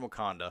hiding out in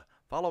Wakanda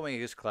following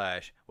his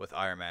clash with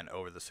Iron Man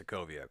over the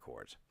Sokovia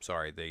Accords.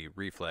 Sorry, the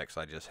reflex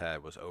I just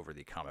had was over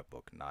the comic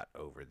book, not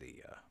over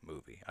the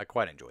movie. I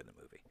quite enjoyed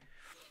the movie.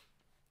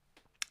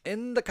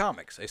 In the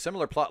comics, a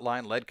similar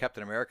plotline led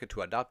Captain America to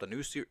adopt a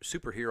new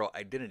superhero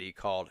identity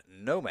called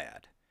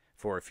Nomad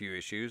for a few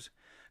issues,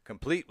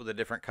 complete with a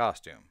different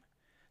costume.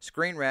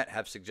 Screen Rant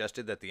have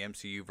suggested that the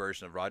MCU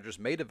version of Rogers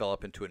may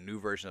develop into a new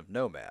version of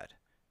Nomad.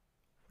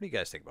 What do you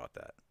guys think about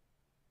that?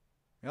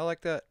 Y'all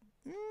like that?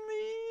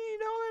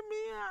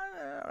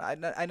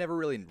 I never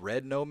really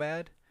read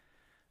Nomad,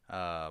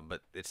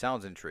 but it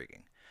sounds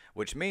intriguing,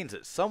 which means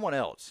that someone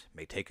else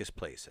may take his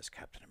place as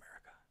Captain America.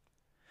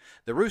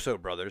 The Russo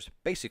brothers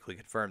basically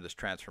confirmed this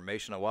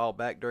transformation a while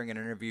back during an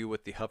interview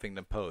with the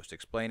Huffington Post,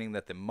 explaining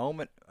that the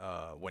moment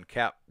when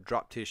Cap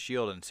dropped his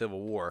shield in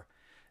Civil War,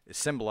 it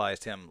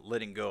symbolized him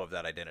letting go of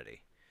that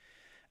identity.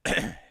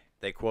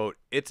 They quote,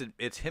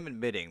 it's him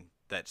admitting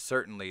that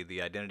certainly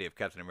the identity of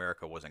Captain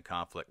America was in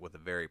conflict with a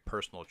very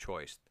personal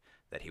choice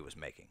that he was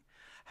making.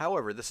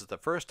 However, this is the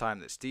first time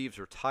that Steve's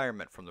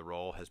retirement from the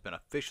role has been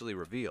officially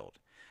revealed,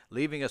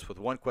 leaving us with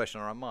one question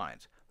on our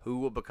minds: who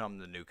will become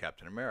the new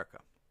Captain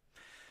America?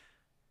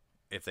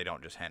 If they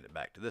don't just hand it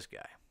back to this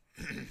guy.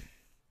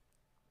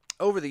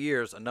 Over the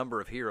years, a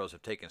number of heroes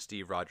have taken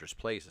Steve Rogers'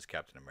 place as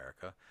Captain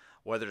America,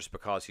 whether it's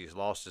because he's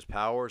lost his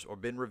powers or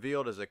been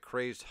revealed as a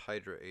crazed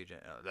Hydra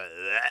agent.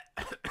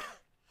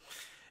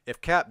 If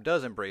Cap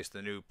does embrace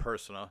the new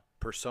persona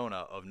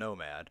of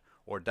Nomad,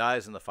 or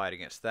dies in the fight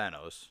against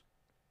Thanos,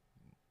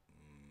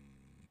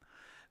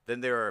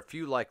 then there are a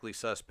few likely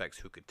suspects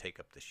who could take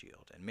up the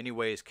shield. In many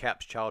ways,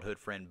 Cap's childhood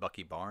friend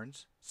Bucky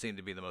Barnes seemed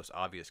to be the most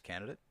obvious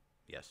candidate.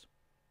 Yes.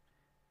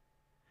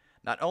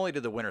 Not only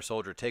did the Winter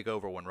Soldier take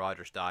over when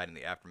Rogers died in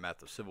the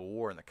aftermath of Civil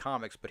War in the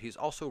comics, but he's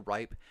also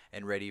ripe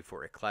and ready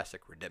for a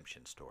classic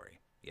redemption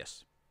story.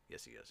 Yes,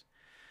 he is.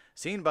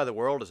 Seen by the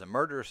world as a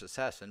murderous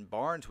assassin,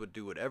 Barnes would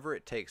do whatever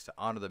it takes to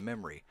honor the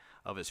memory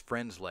of his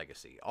friend's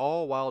legacy,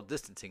 all while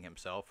distancing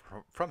himself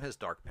from his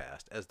dark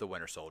past as the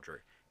Winter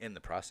Soldier in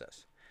the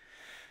process.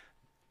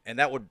 And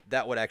that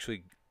would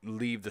actually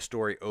leave the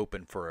story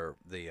open for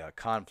the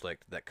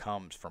conflict that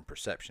comes from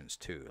perceptions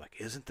too. Like,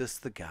 isn't this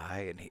the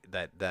guy? And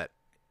that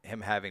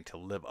him having to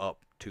live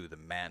up to the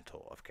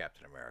mantle of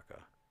Captain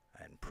America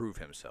and prove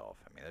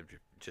himself. I mean,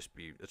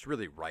 it's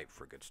really ripe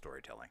for good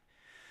storytelling.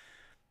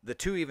 The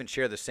two even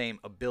share the same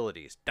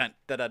abilities. Dun,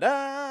 da, da,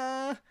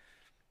 da.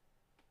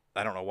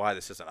 I don't know why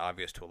this isn't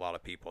obvious to a lot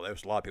of people.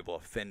 There's a lot of people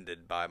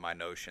offended by my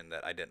notion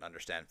that I didn't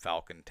understand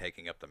Falcon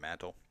taking up the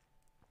mantle.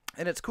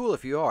 And it's cool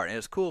if you are, and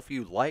it's cool if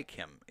you like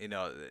him. You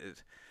know,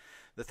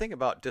 the thing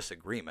about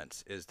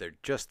disagreements is they're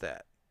just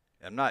that.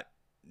 I'm not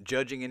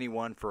judging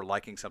anyone for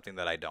liking something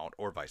that I don't,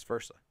 or vice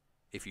versa.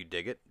 If you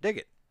dig it, dig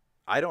it.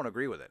 I don't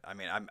agree with it. I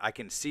mean, I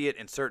can see it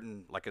in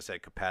certain, like I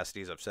said,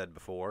 capacities I've said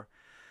before.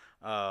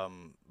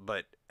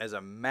 But as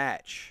a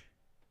match,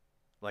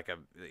 like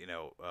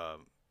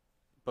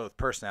both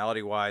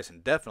personality-wise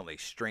and definitely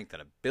strength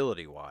and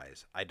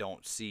ability-wise, I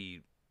don't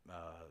see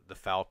the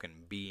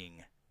Falcon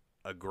being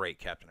a great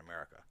Captain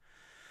America.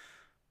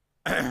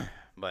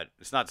 But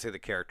it's not to say the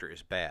character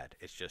is bad.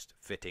 It's just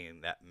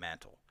fitting that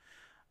mantle.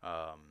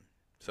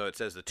 So it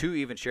says the two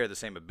even share the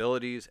same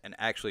abilities and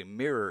actually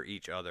mirror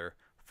each other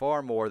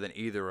far more than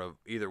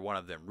either one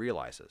of them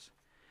realizes.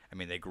 I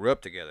mean, they grew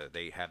up together.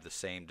 They have the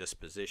same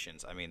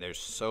dispositions. I mean, there's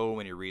so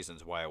many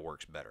reasons why it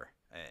works better,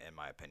 in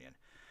my opinion.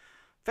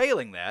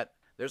 Failing that,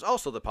 there's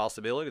also the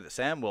possibility that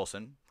Sam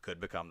Wilson could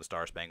become the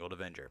Star-Spangled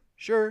Avenger.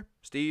 Sure,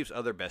 Steve's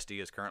other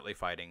bestie is currently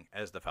fighting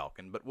as the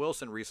Falcon, but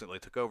Wilson recently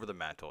took over the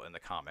mantle in the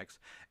comics.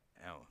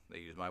 Oh, they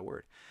used my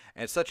word.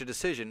 And such a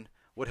decision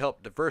would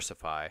help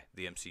diversify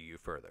the MCU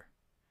further.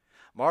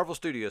 Marvel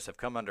Studios have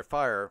come under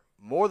fire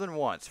more than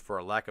once for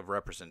a lack of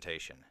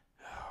representation.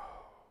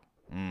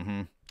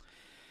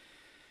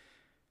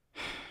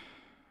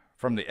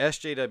 From the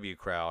SJW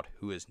crowd,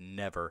 who is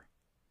never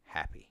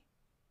happy.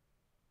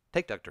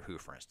 Take Doctor Who,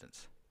 for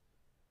instance.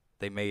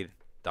 They made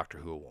Doctor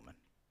Who a woman.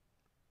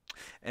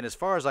 And as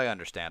far as I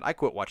understand, I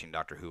quit watching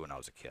Doctor Who when I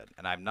was a kid,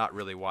 and I've not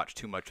really watched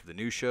too much of the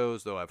new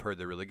shows, though I've heard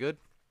they're really good.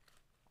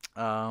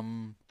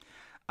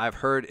 I've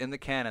heard in the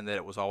canon that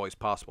it was always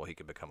possible he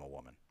could become a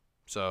woman.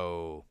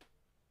 So,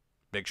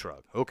 big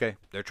shrug. Okay,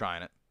 they're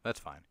trying it. That's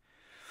fine.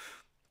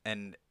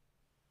 And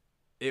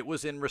it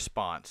was in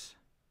response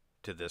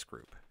to this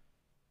group.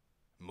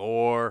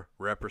 More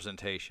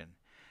representation.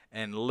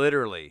 And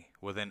literally,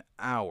 within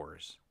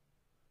hours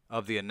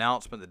of the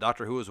announcement that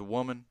Doctor Who is a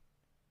woman,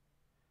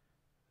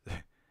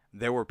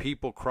 there were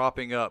people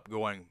cropping up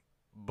going,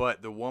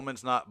 but the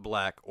woman's not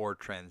black or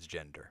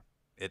transgender.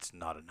 It's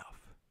not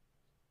enough.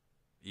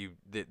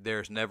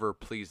 There's never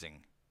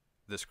pleasing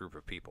this group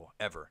of people,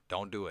 ever.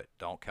 Don't do it.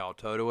 Don't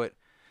kowtow to it.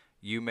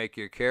 You make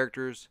your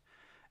characters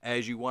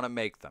as you want to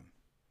make them.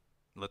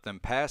 Let them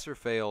pass or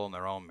fail on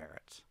their own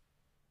merits.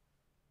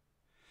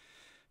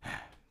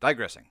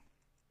 Digressing.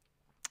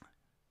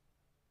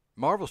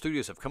 Marvel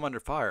Studios have come under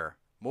fire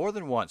more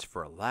than once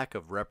for a lack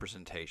of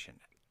representation.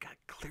 God,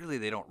 clearly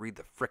they don't read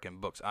the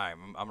frickin' books.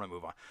 I'm going to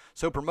move on.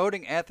 So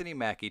promoting Anthony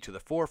Mackie to the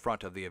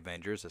forefront of the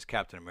Avengers as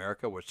Captain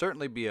America would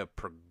certainly be a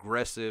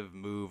progressive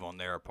move on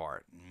their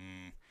part.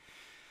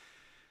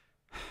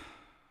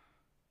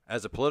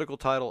 As a political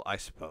title, I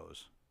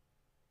suppose.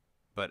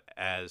 But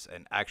as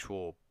an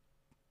actual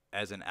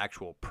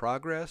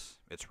progress,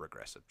 it's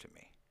regressive to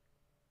me.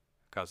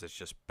 Because it's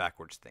just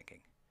backwards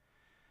thinking.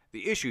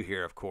 The issue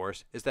here, of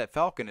course, is that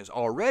Falcon is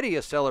already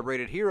a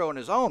celebrated hero in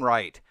his own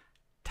right.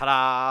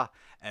 Ta-da!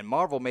 And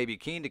Marvel may be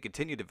keen to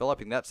continue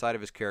developing that side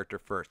of his character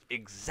first.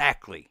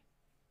 Exactly.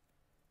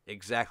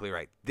 Exactly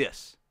right.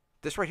 This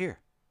right here.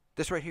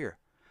 This right here.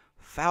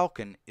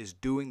 Falcon is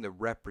doing the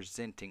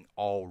representing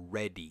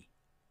already.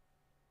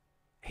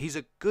 He's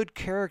a good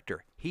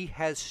character. He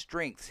has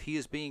strengths. He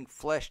is being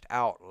fleshed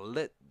out.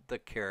 Let the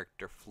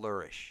character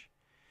flourish.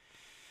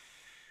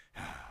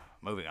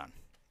 Moving on.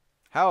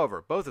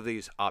 However, both of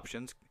these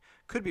options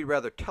could be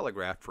rather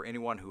telegraphed for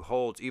anyone who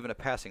holds even a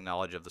passing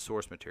knowledge of the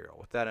source material.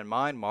 With that in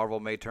mind, Marvel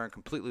may turn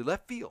completely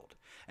left field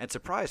and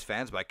surprise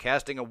fans by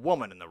casting a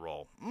woman in the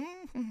role.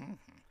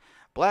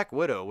 Black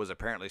Widow was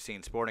apparently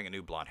seen sporting a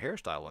new blonde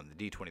hairstyle in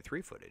the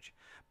D23 footage,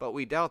 but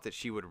we doubt that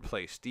she would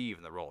replace Steve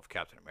in the role of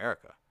Captain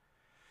America,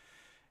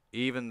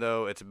 even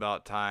though it's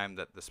about time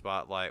that the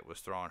spotlight was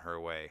thrown her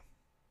way.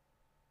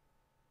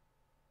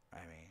 I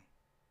mean,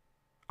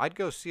 I'd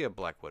go see a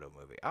Black Widow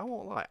movie. I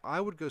won't lie.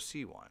 I would go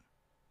see one.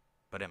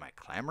 But am I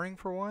clamoring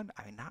for one?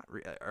 I mean, not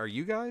are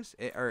you guys?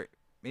 Are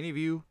any of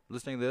you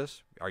listening to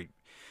this? Are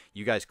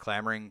you guys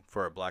clamoring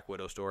for a Black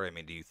Widow story? I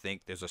mean, do you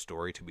think there's a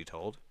story to be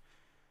told?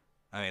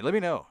 I mean, let me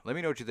know. Let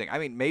me know what you think. I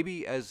mean,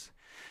 maybe as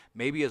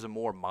a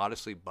more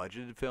modestly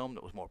budgeted film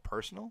that was more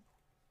personal.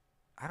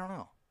 I don't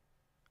know.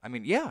 I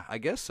mean, yeah, I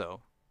guess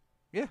so.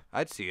 Yeah,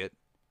 I'd see it.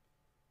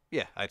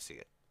 Yeah, I'd see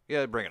it.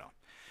 Yeah, bring it on.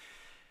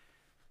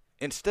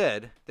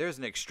 Instead, there's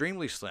an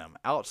extremely slim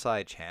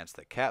outside chance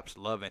that Cap's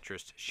love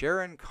interest,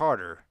 Sharon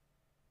Carter,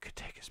 could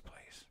take his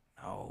place.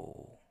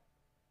 No.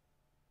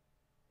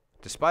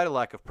 Despite a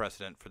lack of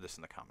precedent for this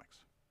in the comics.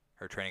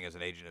 Her training as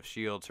an agent of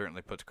S.H.I.E.L.D.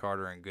 certainly puts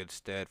Carter in good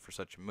stead for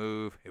such a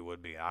move. It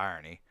would be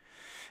irony.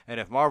 And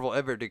if Marvel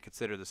ever did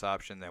consider this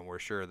option, then we're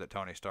sure that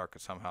Tony Stark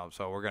could somehow...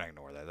 So we're going to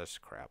ignore that. That's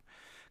crap.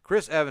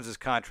 Chris Evans'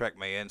 contract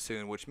may end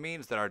soon, which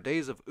means that our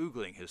days of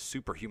oogling his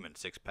superhuman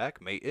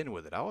six-pack may end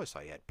with it. I always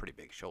thought he had pretty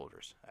big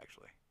shoulders,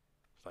 actually.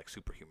 It's like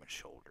superhuman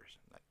shoulders.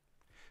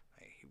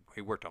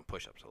 He worked on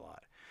push-ups a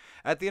lot.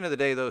 At the end of the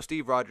day, though,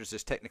 Steve Rogers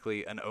is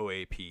technically an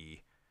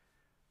OAP.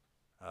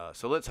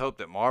 So let's hope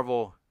that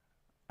Marvel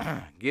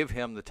give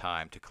him the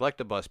time to collect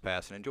a bus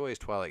pass and enjoy his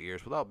twilight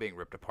years without being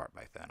ripped apart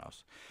by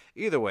Thanos.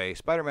 Either way,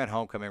 Spider-Man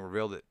Homecoming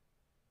revealed that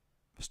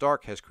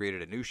Stark has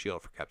created a new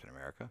shield for Captain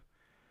America.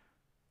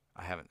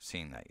 I haven't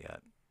seen that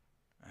yet,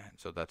 and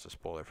so that's a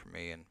spoiler for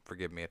me, and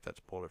forgive me if that's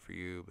a spoiler for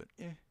you, but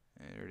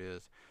there it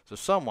is. So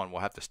someone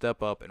will have to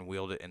step up and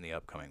wield it in the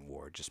upcoming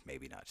war, just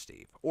maybe not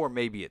Steve. Or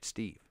maybe it's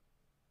Steve.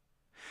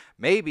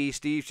 Maybe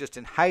Steve's just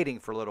in hiding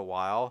for a little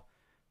while,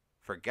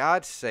 for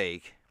God's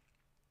sake,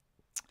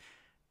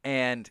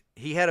 and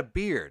he had a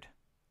beard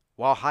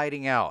while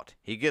hiding out.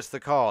 He gets the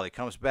call, he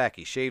comes back,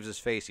 he shaves his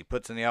face, he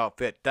puts in the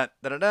outfit,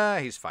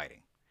 he's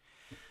fighting.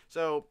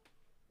 So...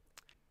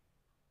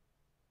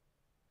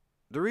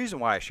 the reason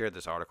why I shared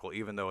this article,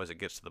 even though as it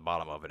gets to the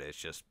bottom of it, it's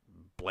just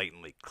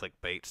blatantly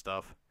clickbait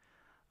stuff,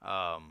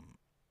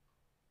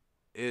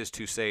 is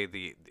to say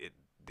the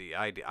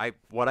idea.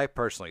 What I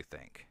personally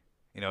think,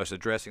 it's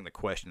addressing the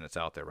question that's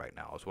out there right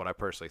now. Is what I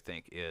personally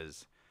think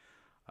is,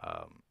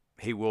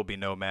 he will be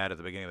Nomad at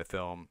the beginning of the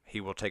film.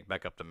 He will take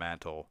back up the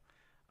mantle,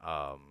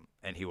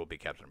 and he will be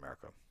Captain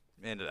America.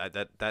 And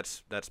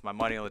that's my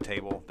money on the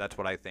table. That's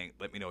what I think.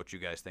 Let me know what you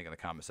guys think in the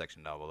comment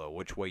section down below.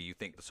 Which way you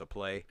think this will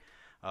play.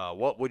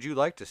 What would you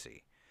like to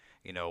see?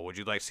 Would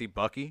you like to see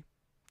Bucky,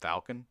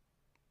 Falcon,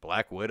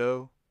 Black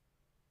Widow,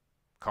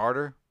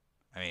 Carter?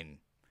 I mean,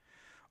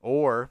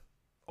 or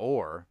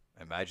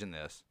imagine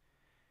this.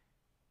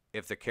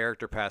 If the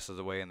character passes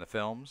away in the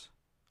films,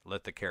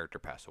 let the character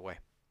pass away.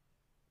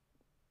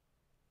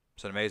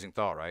 It's an amazing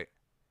thought, right?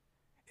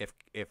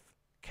 If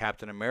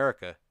Captain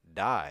America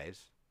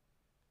dies,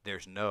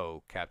 there's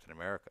no Captain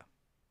America.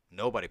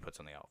 Nobody puts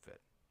on the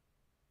outfit.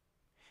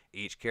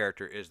 Each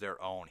character is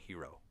their own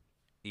hero.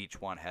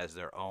 Each one has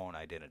their own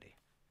identity.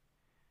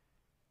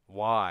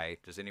 Why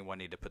does anyone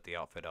need to put the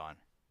outfit on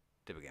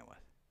to begin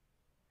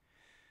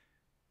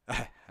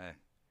with?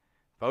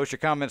 Post your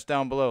comments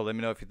down below. Let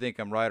me know if you think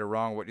I'm right or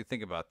wrong. What do you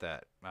think about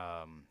that?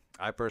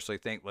 I personally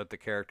think let the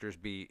characters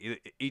be,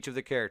 each of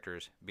the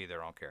characters be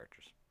their own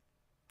characters.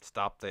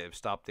 Stop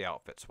the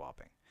outfit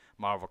swapping.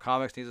 Marvel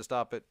Comics needs to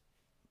stop it.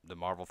 The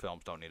Marvel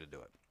films don't need to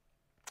do it.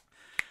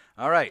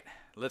 All right,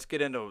 let's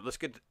get into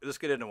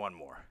one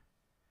more.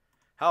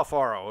 How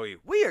far are we?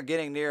 We are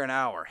getting near an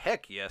hour.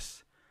 Heck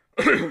yes.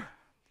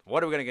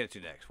 What are we going to get into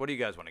next? What do you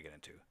guys want to get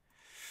into?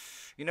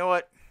 You know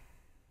what?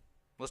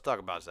 Let's talk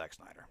about Zack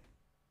Snyder.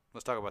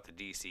 Let's talk about the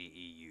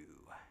DCEU.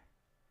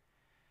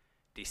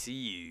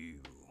 DCU.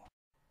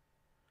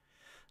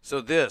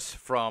 So this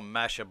from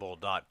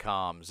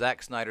Mashable.com.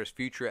 Zack Snyder's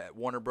future at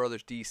Warner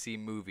Brothers DC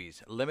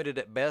Movies. Limited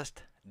at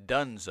best,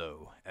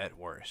 dunzo at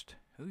worst.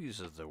 Who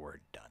uses the word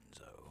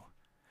dunzo?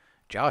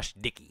 Josh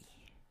Dickey.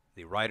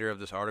 The writer of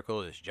this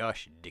article is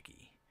Josh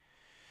Dickey.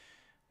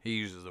 He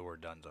uses the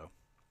word dunzo.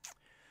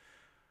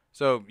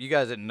 So, you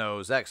guys didn't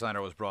know, Zack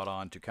Snyder was brought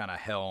on to kind of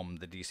helm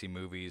the DC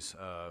movies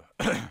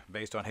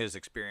based on his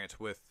experience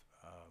with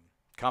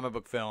comic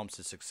book films,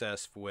 his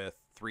success with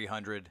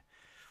 300,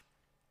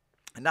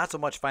 and not so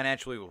much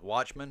financially with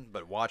Watchmen,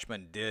 but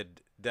Watchmen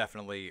did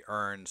definitely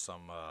earn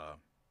some,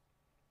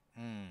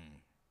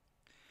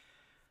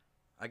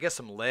 I guess,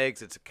 some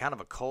legs. It's kind of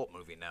a cult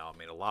movie now. I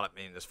mean,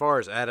 as far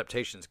as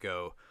adaptations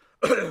go,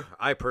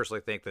 I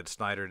personally think that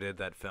Snyder did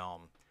that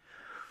film.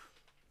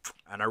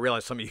 And I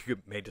realize some of you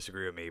may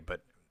disagree with me,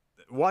 but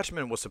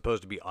Watchmen was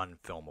supposed to be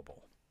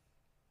unfilmable.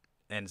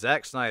 And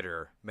Zack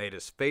Snyder made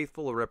as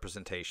faithful a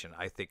representation,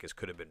 I think, as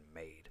could have been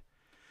made.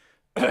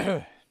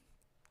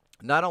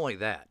 Not only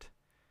that,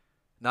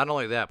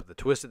 but the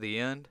twist at the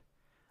end,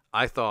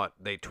 I thought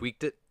they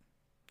tweaked it.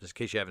 Just in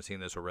case you haven't seen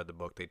this or read the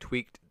book, they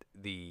tweaked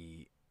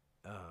the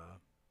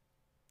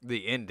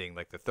ending,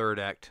 like the third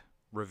act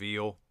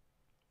reveal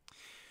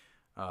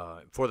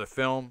for the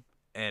film,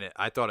 and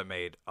I thought it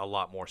made a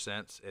lot more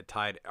sense. It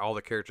tied all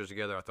the characters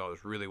together. I thought it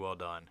was really well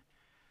done.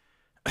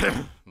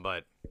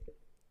 But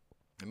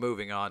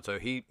moving on, so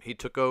he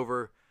took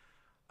over,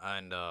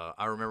 and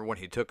I remember when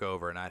he took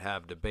over, and I'd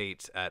have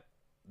debates at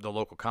the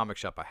local comic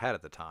shop I had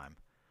at the time.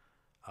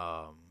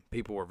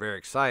 People were very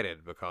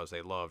excited because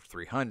they loved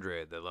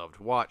 300, they loved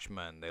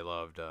Watchmen, they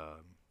loved, I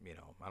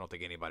don't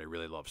think anybody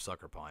really loved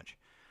Sucker Punch.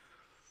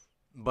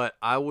 But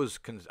I was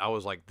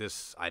like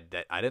this, I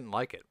didn't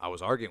like it. I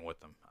was arguing with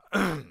them.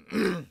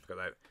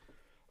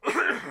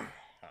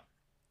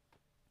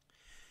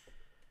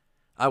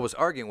 I was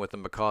arguing with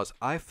them because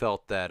I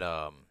felt that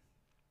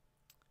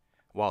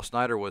while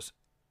Snyder was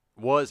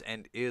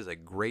and is a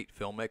great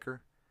filmmaker,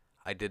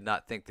 I did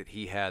not think that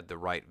he had the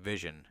right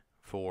vision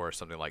for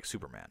something like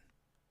Superman.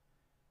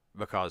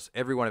 Because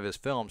every one of his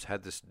films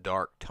had this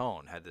dark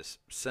tone, had this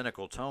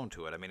cynical tone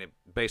to it. I mean, it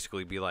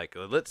basically be like,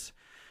 let's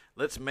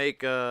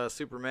make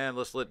Superman,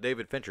 let's let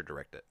David Fincher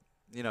direct it.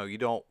 You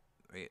don't,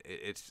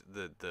 it's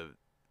the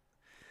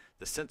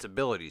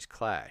sensibilities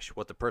clash.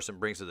 What the person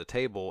brings to the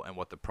table and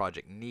what the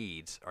project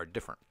needs are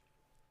different.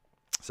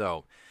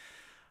 So,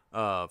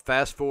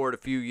 fast forward a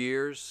few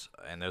years,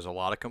 and there's a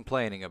lot of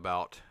complaining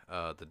about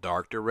the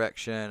dark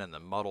direction and the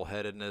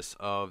muddle-headedness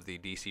of the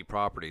DC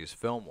properties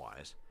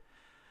film-wise.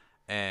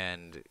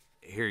 And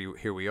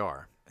here we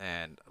are.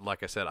 And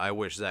like I said, I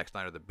wish Zack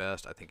Snyder the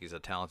best. I think he's a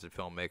talented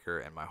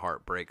filmmaker, and my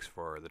heart breaks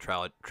for the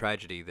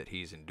tragedy that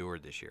he's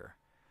endured this year.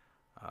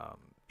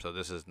 So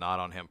this is not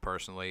on him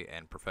personally,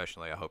 and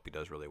professionally, I hope he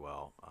does really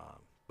well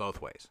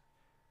both ways.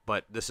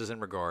 But this is in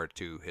regard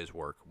to his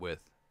work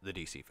with the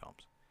DC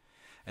films.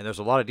 And there's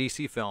a lot of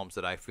DC films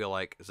that I feel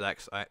like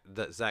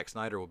Zack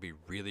Snyder will be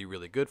really,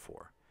 really good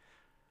for.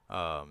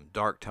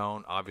 Dark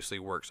tone obviously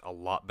works a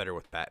lot better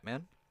with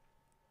Batman.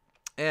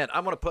 And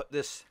I'm going to put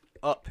this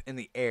up in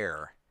the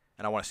air,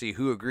 and I want to see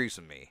who agrees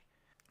with me.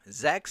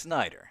 Zack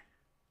Snyder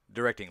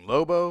directing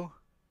Lobo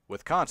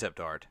with concept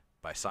art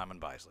by Simon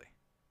Bisley.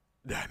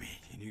 I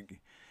mean,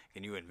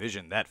 can you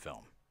envision that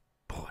film?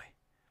 Boy.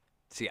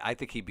 See, I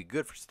think he'd be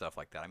good for stuff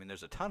like that. I mean,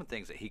 there's a ton of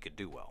things that he could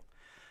do well.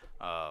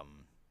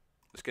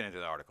 Let's get into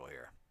the article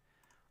here.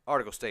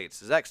 Article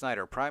states, Zack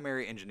Snyder,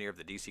 primary engineer of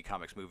the DC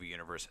Comics movie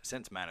universe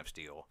since Man of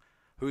Steel,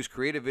 whose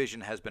creative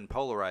vision has been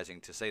polarizing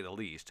to say the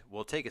least,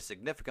 will take a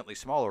significantly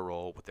smaller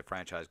role with the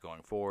franchise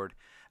going forward,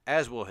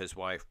 as will his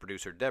wife,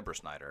 producer Deborah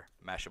Snyder,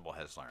 Mashable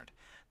has learned.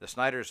 The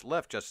Snyders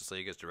left Justice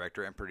League as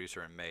director and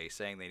producer in May,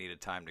 saying they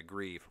needed time to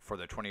grieve for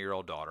their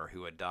 20-year-old daughter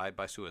who had died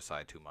by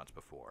suicide 2 months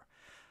before.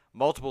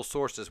 Multiple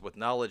sources with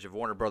knowledge of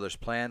Warner Brothers'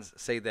 plans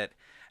say that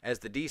as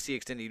the DC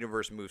Extended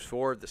Universe moves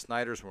forward, the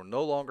Snyders will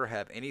no longer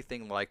have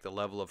anything like the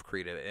level of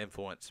creative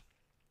influence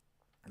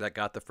that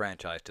got the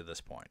franchise to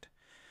this point.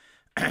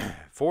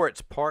 For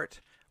its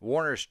part,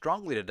 Warner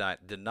strongly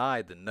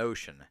denied the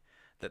notion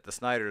that the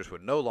Snyders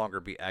would no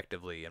longer be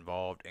actively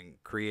involved in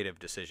creative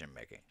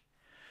decision-making.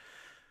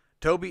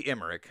 Toby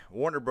Emmerich,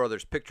 Warner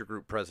Brothers Picture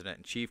Group president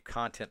and chief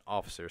content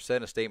officer, said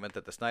in a statement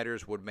that the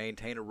Snyders would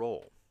maintain a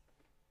role.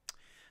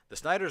 The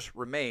Snyders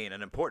remain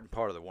an important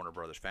part of the Warner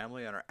Brothers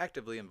family and are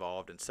actively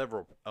involved in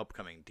several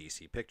upcoming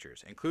DC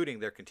pictures, including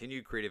their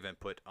continued creative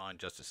input on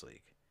Justice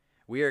League.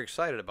 We are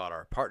excited about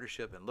our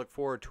partnership and look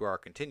forward to our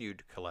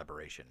continued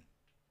collaboration.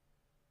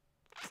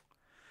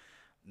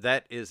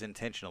 That is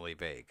intentionally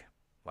vague.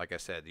 Like I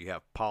said, you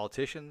have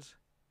politicians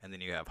and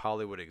then you have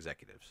Hollywood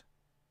executives.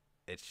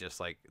 It's just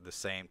like the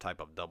same type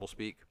of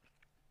doublespeak.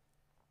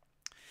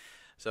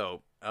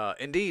 So,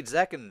 indeed,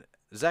 Zack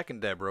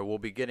and Deborah will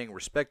be getting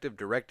respective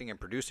directing and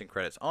producing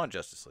credits on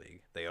Justice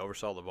League. They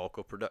oversaw the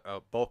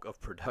bulk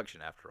of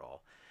production, after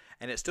all.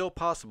 And it's still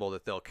possible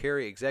that they'll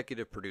carry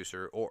executive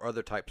producer or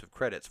other types of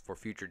credits for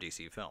future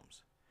DC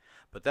films.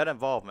 But that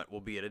involvement will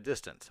be at a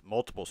distance,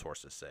 multiple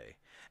sources say.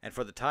 And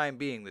for the time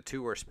being, the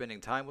two are spending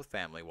time with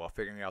family while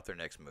figuring out their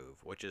next move,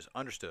 which is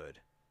understood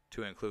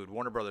to include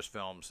Warner Brothers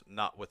films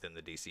not within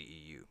the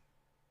DCEU.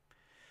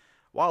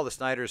 While the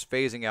Snyders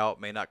phasing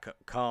out may not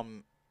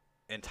come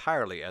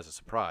entirely as a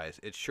surprise,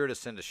 it's sure to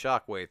send a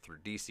shockwave through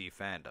DC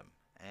fandom.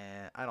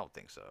 I don't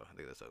think so. I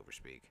think that's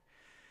overspeak.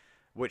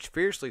 Which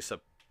fiercely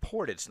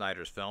supported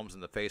Snyder's films in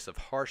the face of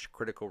harsh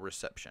critical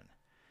reception.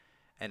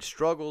 And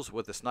struggles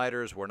with the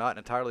Snyders were not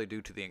entirely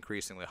due to the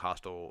increasingly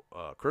hostile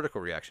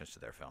critical reactions to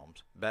their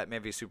films,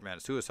 Batman v Superman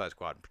and Suicide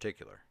Squad in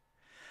particular.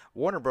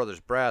 Warner Brothers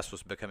brass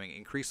was becoming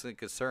increasingly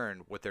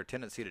concerned with their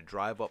tendency to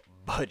drive up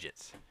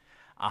budgets.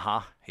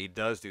 He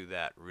does do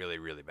that really,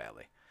 really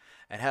badly.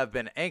 and have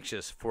been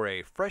anxious for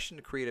a fresh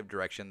and creative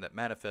direction that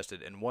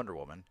manifested in Wonder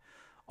Woman,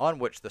 on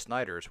which the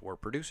Snyders were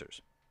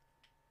producers.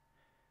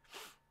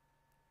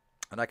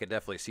 And I could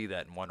definitely see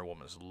that in Wonder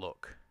Woman's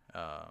look.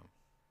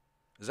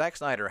 Zack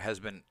Snyder has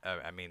been,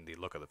 the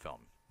look of the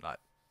film, not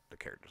the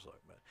character's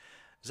look, but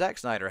Zack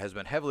Snyder has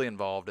been heavily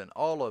involved in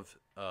all of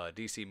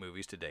DC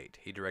movies to date.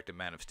 He directed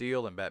Man of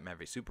Steel and Batman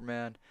v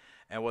Superman,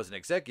 and was an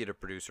executive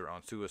producer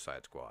on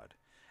Suicide Squad.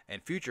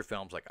 And future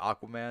films like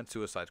Aquaman,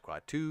 Suicide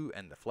Squad 2,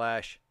 and The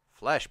Flash,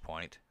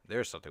 Flashpoint,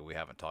 there's something we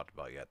haven't talked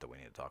about yet that we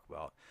need to talk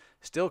about,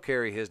 still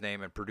carry his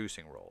name in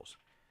producing roles.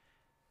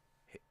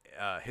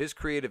 His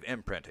creative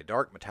imprint, a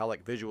dark,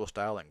 metallic visual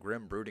style, and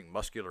grim, brooding,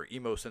 muscular,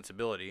 emo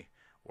sensibility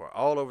were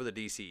all over the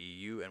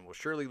DCEU and will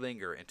surely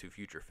linger into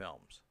future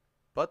films.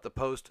 But the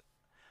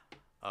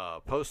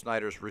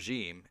post-Snyder's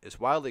regime is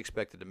widely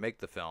expected to make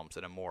the films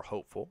in a more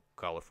hopeful,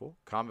 colorful,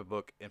 comic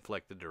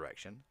book-inflected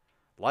direction,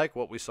 like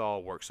what we saw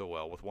work so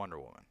well with Wonder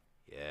Woman.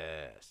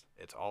 Yes,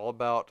 it's all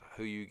about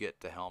who you get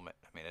to helmet.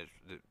 I mean,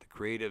 the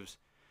creatives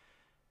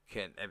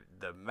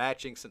the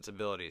matching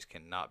sensibilities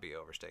cannot be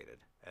overstated,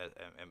 and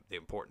the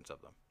importance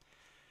of them.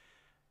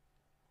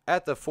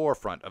 At the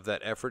forefront of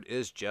that effort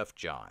is Jeff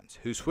Johns,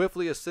 who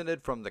swiftly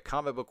ascended from the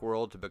comic book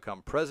world to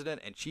become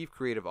president and chief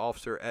creative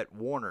officer at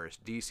Warner's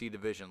DC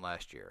division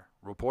last year,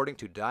 reporting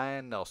to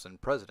Diane Nelson,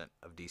 president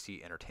of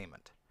DC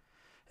Entertainment.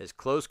 His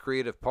close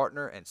creative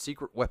partner and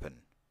secret weapon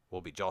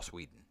will be Joss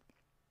Whedon,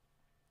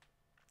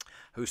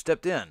 who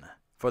stepped in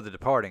for the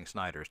departing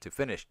Snyders to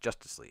finish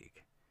Justice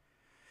League.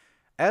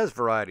 As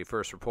Variety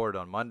first reported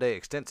on Monday,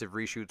 extensive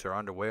reshoots are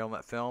underway on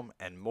that film,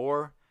 and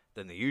more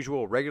than the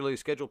usual regularly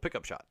scheduled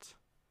pickup shots.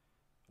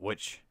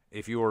 Which,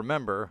 if you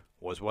remember,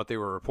 was what they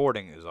were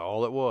reporting is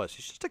all it was.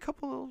 It's just a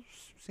couple little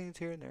scenes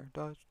here and there.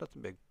 It's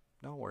nothing big.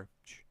 Don't worry.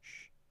 Shh.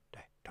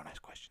 Don't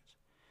ask questions.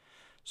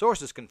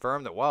 Sources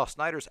confirm that while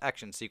Snyder's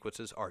action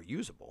sequences are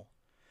usable,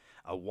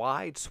 a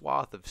wide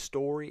swath of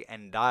story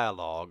and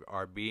dialogue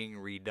are being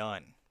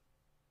redone.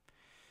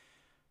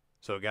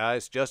 So,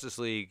 guys, Justice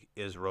League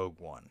is Rogue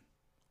One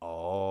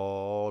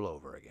all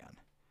over again.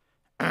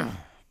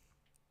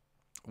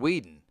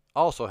 Whedon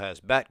also has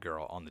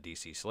Batgirl on the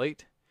DC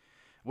slate,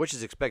 which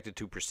is expected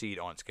to proceed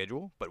on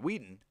schedule, but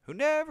Whedon, who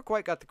never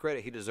quite got the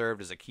credit he deserved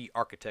as a key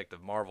architect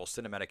of Marvel's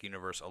cinematic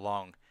universe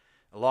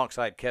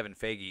alongside Kevin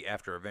Feige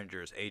after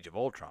Avengers Age of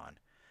Ultron,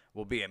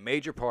 will be a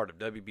major part of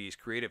WB's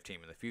creative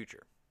team in the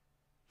future.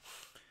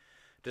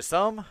 To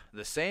some,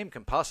 the same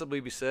can possibly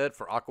be said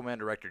for Aquaman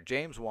director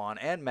James Wan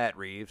and Matt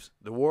Reeves,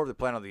 the War of the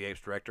Planet of the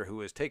Apes director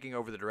who is taking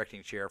over the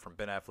directing chair from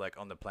Ben Affleck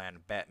on the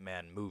planned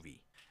Batman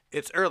movie.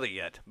 It's early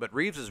yet, but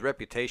Reeves'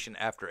 reputation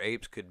after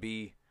Apes could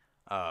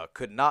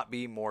not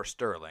be more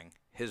sterling.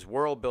 His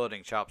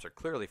world-building chops are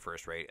clearly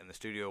first-rate, and the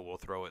studio will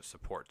throw its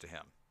support to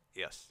him.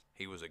 Yes,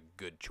 he was a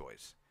good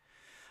choice.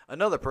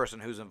 Another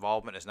person whose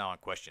involvement is now in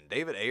question,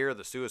 David Ayer,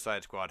 the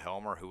Suicide Squad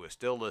helmer, who is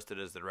still listed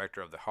as the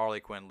director of the Harley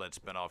Quinn-led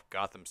spinoff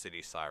Gotham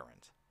City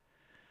Sirens,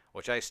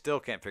 which I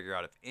still can't figure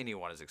out if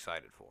anyone is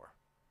excited for.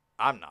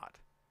 I'm not.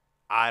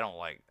 I don't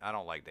like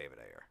David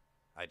Ayer.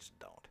 I just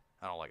don't.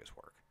 I don't like his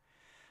work.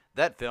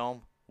 That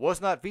film was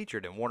not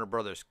featured in Warner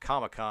Brothers'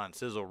 Comic-Con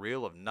sizzle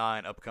reel of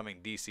 9 upcoming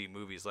DC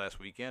movies last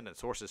weekend, and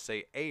sources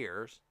say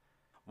Ayers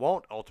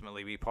won't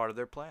ultimately be part of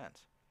their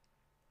plans.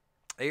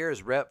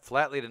 Ayers' rep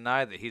flatly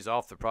denied that he's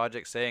off the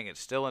project, saying it's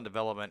still in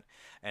development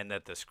and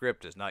that the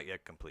script is not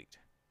yet complete.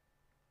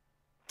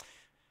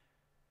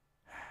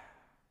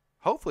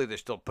 Hopefully they're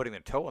still putting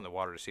their toe in the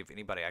water to see if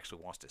anybody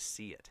actually wants to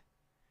see it.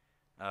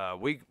 I'm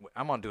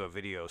going to do a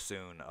video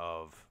soon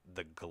of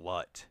The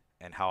Glut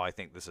and how I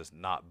think this is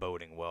not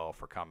boding well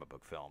for the comic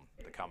book film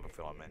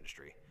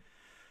industry.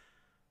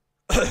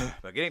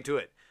 But getting to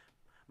it.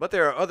 But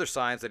there are other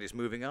signs that he's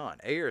moving on.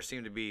 Ayers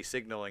seemed to be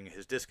signaling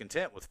his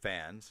discontent with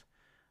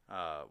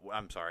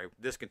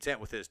discontent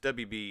with his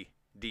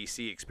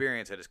WBDC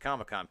experience at his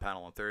Comic-Con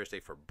panel on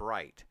Thursday for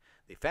Bright,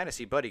 the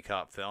fantasy buddy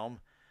cop film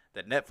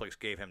that Netflix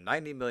gave him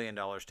 $90 million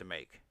to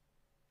make.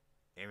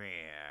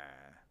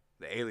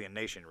 The Alien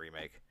Nation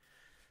remake.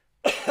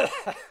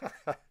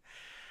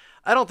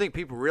 I don't think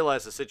people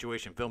realize the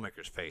situation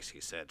filmmakers face, he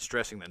said,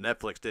 stressing that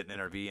Netflix didn't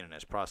intervene in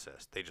his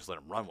process. They just let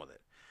him run with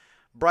it.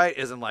 Bright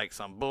isn't like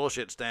some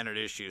bullshit standard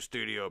issue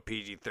studio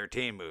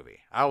PG-13 movie.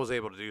 I was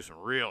able to do some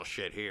real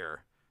shit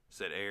here,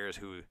 said Ayers,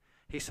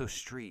 he's so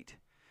street.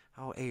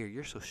 Oh, Ayer,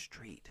 you're so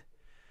street.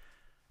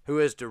 Who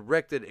has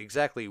directed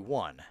exactly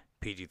one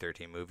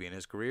PG-13 movie in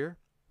his career,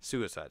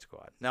 Suicide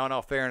Squad. Now, in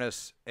all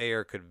fairness,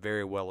 Ayer could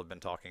very well have been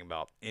talking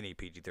about any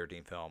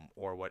PG-13 film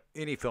or what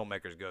any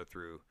filmmakers go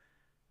through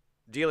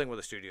dealing with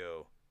a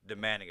studio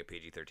demanding a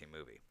PG-13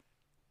 movie.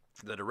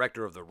 The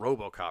director of the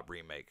RoboCop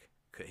remake,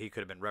 he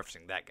could have been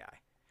referencing that guy.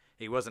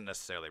 He wasn't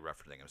necessarily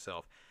referencing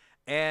himself.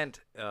 And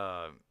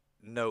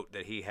note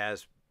that he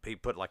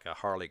put like a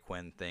Harley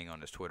Quinn thing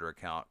on his Twitter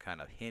account, kind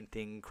of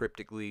hinting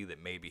cryptically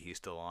that maybe he's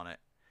still on it.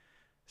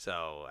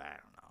 So, I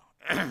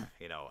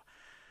don't know.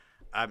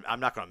 I'm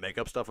not going to make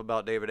up stuff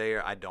about David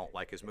Ayer. I don't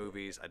like his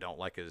movies. I don't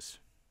like his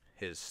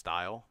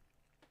style.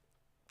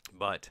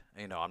 But,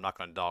 I'm not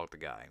going to dog the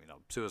guy.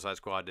 Suicide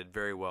Squad did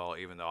very well,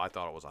 even though I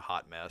thought it was a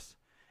hot mess.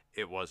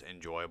 It was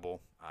enjoyable.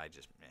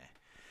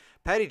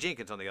 Patty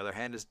Jenkins, on the other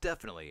hand, is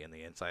definitely in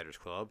the Insiders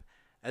Club,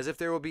 as if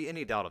there will be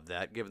any doubt of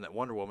that, given that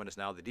Wonder Woman is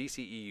now the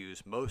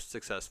DCEU's most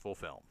successful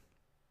film.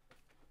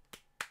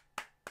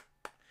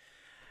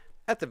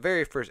 At the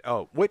very first,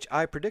 which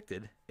I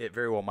predicted it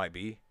very well might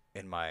be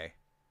in my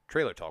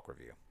trailer talk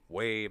review,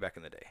 way back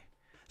in the day.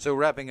 So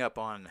wrapping up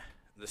on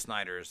the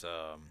Snyders,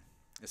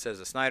 it says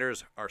the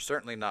Snyders are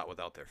certainly not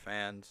without their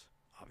fans.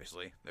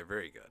 Obviously, they're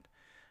very good.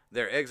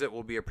 Their exit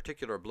will be a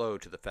particular blow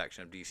to the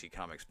faction of DC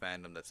Comics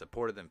fandom that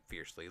supported them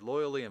fiercely,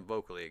 loyally, and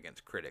vocally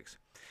against critics,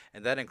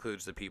 and that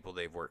includes the people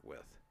they've worked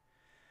with.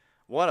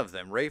 One of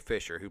them, Ray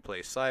Fisher, who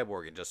plays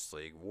Cyborg in Justice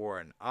League, wore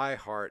an I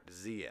Heart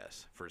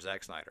ZS for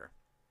Zack Snyder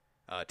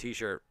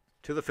t-shirt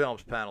to the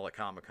films panel at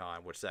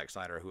Comic-Con, which Zack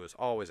Snyder, who is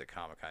always at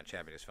Comic-Con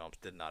championing his films,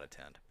 did not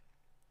attend.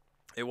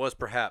 It was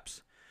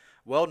perhaps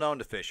well known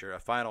to Fisher, a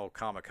final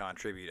Comic-Con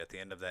tribute at the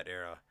end of that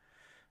era,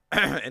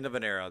 end of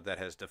an era that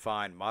has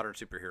defined modern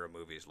superhero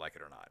movies, like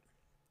it or not.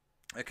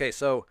 Okay,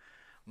 so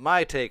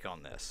my take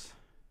on this.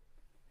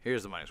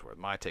 Here's the money's worth.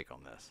 My take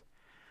on this.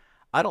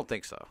 I don't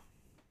think so.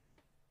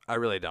 I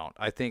really don't.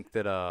 I think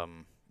that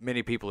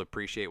many people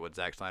appreciate what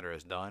Zack Snyder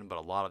has done, but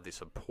a lot of the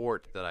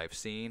support that I've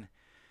seen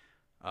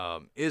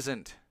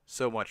isn't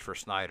so much for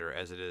Snyder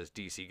as it is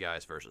DC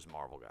guys versus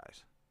Marvel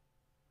guys.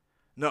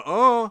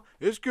 Nuh-uh,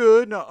 it's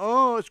good.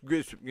 Nuh-uh, it's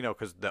good.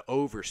 Because the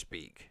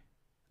overspeak.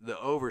 The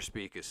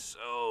overspeak is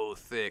so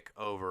thick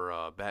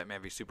over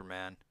Batman v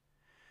Superman.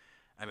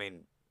 I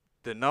mean,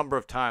 the number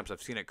of times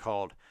I've seen it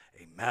called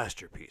a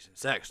masterpiece and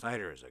Zack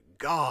Snyder is a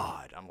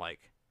god. I'm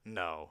like,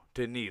 no,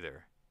 to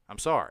neither. I'm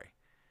sorry.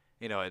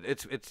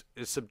 It's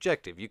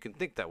subjective. You can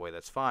think that way.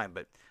 That's fine,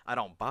 but I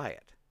don't buy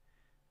it.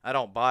 I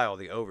don't buy all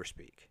the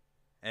overspeak.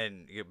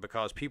 And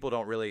because people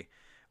don't really,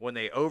 when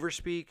they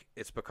overspeak,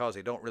 it's because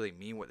they don't really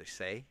mean what they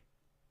say.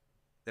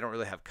 They don't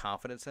really have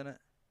confidence in it.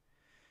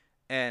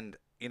 And,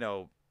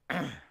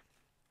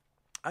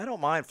 I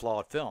don't mind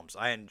flawed films.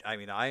 I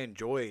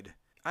enjoyed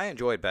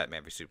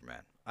Batman v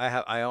Superman.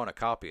 I own a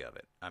copy of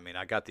it.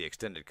 I got the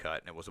extended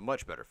cut, and it was a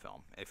much better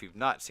film. If you've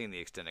not seen the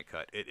extended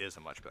cut, it is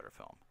a much better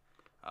film.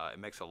 It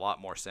makes a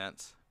lot more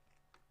sense.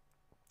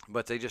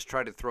 But they just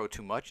tried to throw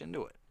too much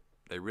into it.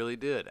 They really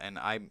did. And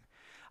I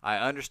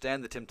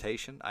understand the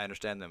temptation. I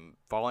understand them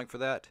falling for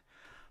that.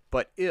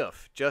 But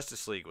if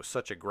Justice League was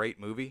such a great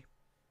movie,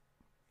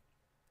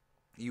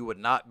 you would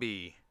not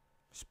be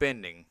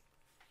spending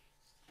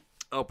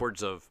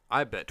upwards of,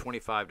 I bet,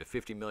 $25 to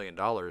 $50 million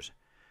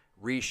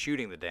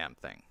reshooting the damn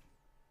thing.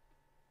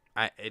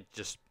 And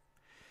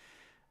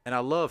I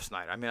love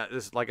Snyder.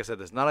 This, like I said,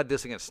 there's not a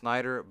diss against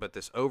Snyder, but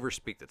this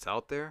overspeak that's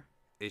out there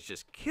is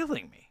just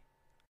killing me.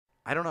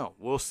 I don't know.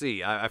 We'll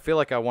see. I feel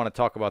like I want to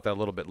talk about that a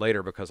little bit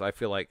later because I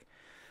feel like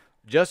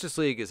Justice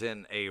League is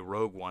in a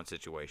Rogue One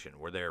situation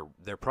where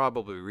they're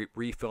probably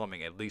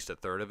refilming at least a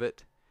third of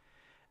it,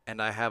 and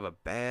I have a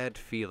bad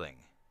feeling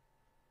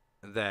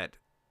that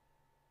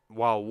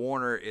while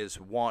Warner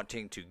is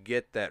wanting to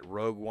get that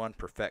Rogue One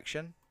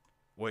perfection,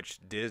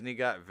 which Disney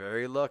got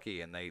very lucky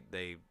and they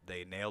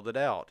nailed it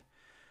out,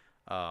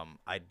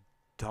 I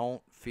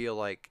don't feel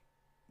like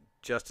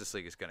Justice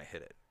League is going to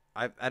hit it.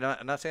 I'm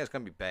not saying it's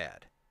going to be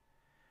bad,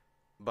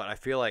 but I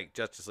feel like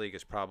Justice League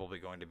is probably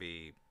going to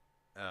be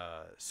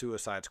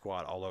Suicide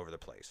Squad all over the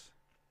place.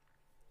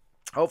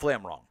 Hopefully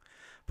I'm wrong.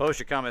 Post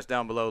your comments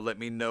down below. Let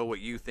me know what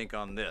you think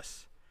on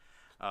this.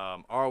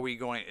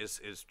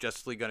 Is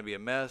Justice League going to be a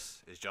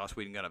mess? Is Joss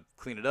Whedon going to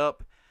clean it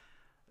up?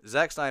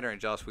 Zack Snyder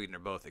and Joss Whedon are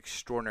both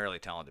extraordinarily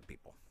talented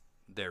people.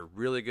 They're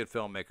really good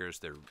filmmakers.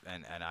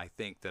 And I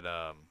think that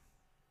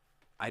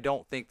I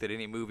don't think that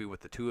any movie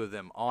with the two of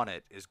them on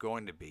it is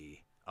going to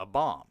be a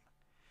bomb.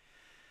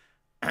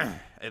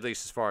 At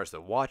least as far as the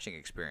watching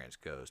experience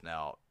goes.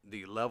 Now,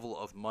 the level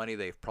of money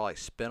they've probably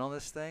spent on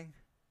this thing,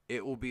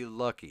 it will be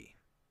lucky.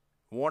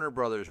 Warner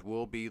Brothers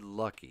will be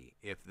lucky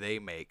if they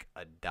make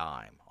a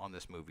dime on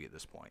this movie at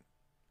this point.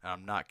 And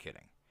I'm not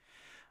kidding.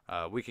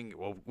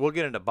 We'll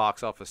get into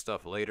box office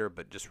stuff later,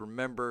 but just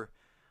remember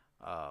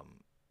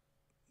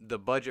the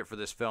budget for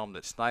this film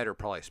that Snyder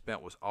probably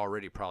spent was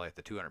already probably at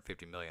the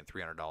 $250 million,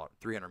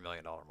 $300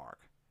 million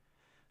mark.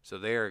 So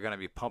they are going to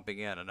be pumping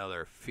in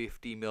another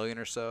 $50 million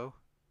or so.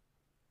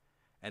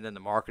 And then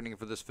the marketing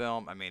for this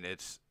film, I'm going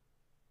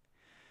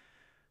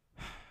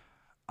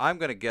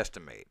to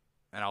guesstimate,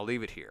 and I'll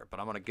leave it here, but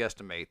I'm going to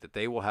guesstimate that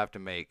they will have to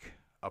make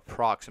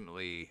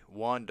approximately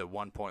 $1 to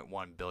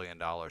 $1.1 billion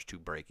to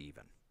break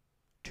even.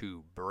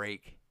 To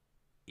break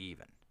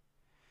even.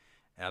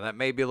 Now that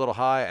may be a little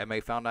high. I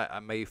may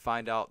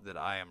find out that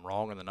I am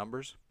wrong on the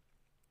numbers,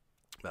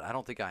 but I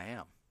don't think I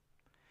am.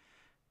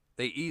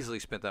 They easily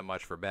spent that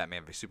much for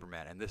Batman v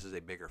Superman, and this is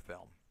a bigger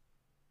film.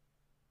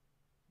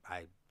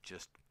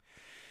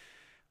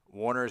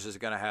 Warner's is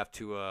going to have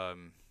to,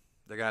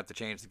 they're going to have to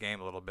change the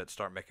game a little bit,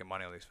 start making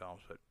money on these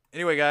films. But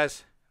anyway,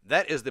 guys,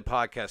 that is the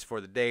podcast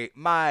for the day.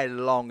 My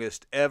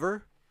longest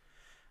ever.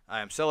 I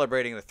am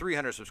celebrating the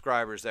 300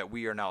 subscribers that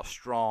we are now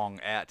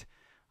strong at.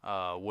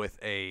 with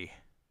a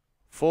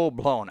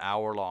full-blown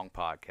hour-long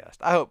podcast.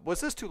 I hope,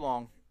 was this too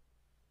long?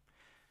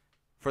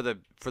 For the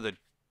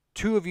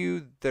two of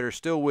you that are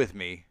still with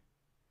me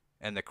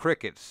and the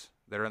crickets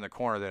that are in the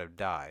corner that have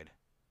died,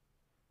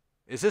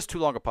 is this too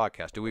long a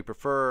podcast? Do we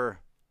prefer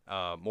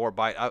more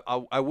bite?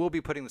 I will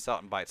be putting this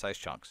out in bite-sized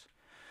chunks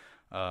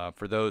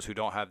for those who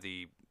don't have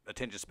the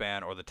attention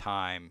span or the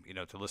time,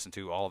 to listen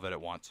to all of it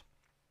at once,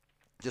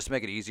 just to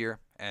make it easier.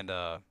 And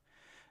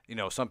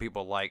some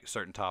people like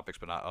certain topics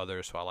but not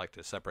others, so I like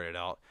to separate it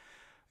out.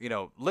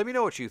 Let me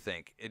know what you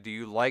think. Do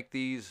you like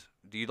these?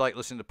 Do you like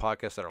listening to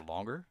podcasts that are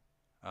longer?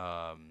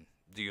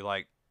 Do you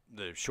like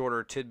the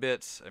shorter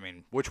tidbits? I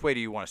mean, which way do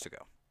you want us to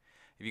go?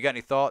 If you got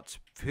any thoughts,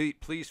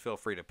 please feel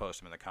free to post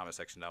them in the comment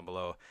section down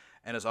below.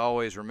 And as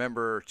always,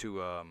 remember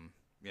to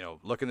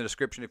look in the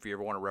description if you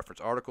ever want to reference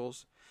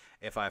articles.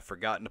 If I've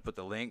forgotten to put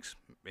the links,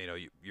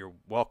 you're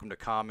welcome to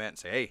comment and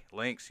say, hey,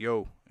 links,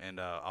 yo, and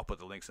I'll put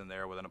the links in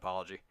there with an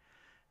apology.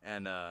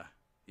 And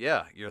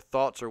your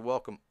thoughts are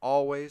welcome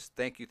always.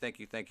 Thank you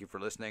for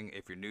listening.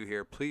 If you're new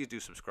here, please do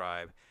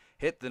subscribe.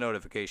 Hit the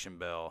notification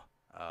bell.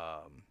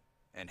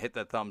 And hit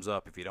that thumbs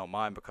up if you don't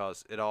mind,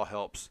 because it all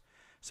helps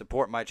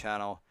support my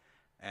channel.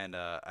 And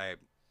I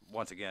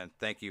once again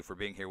thank you for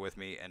being here with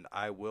me, and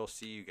I will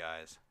see you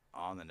guys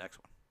on the next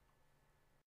one.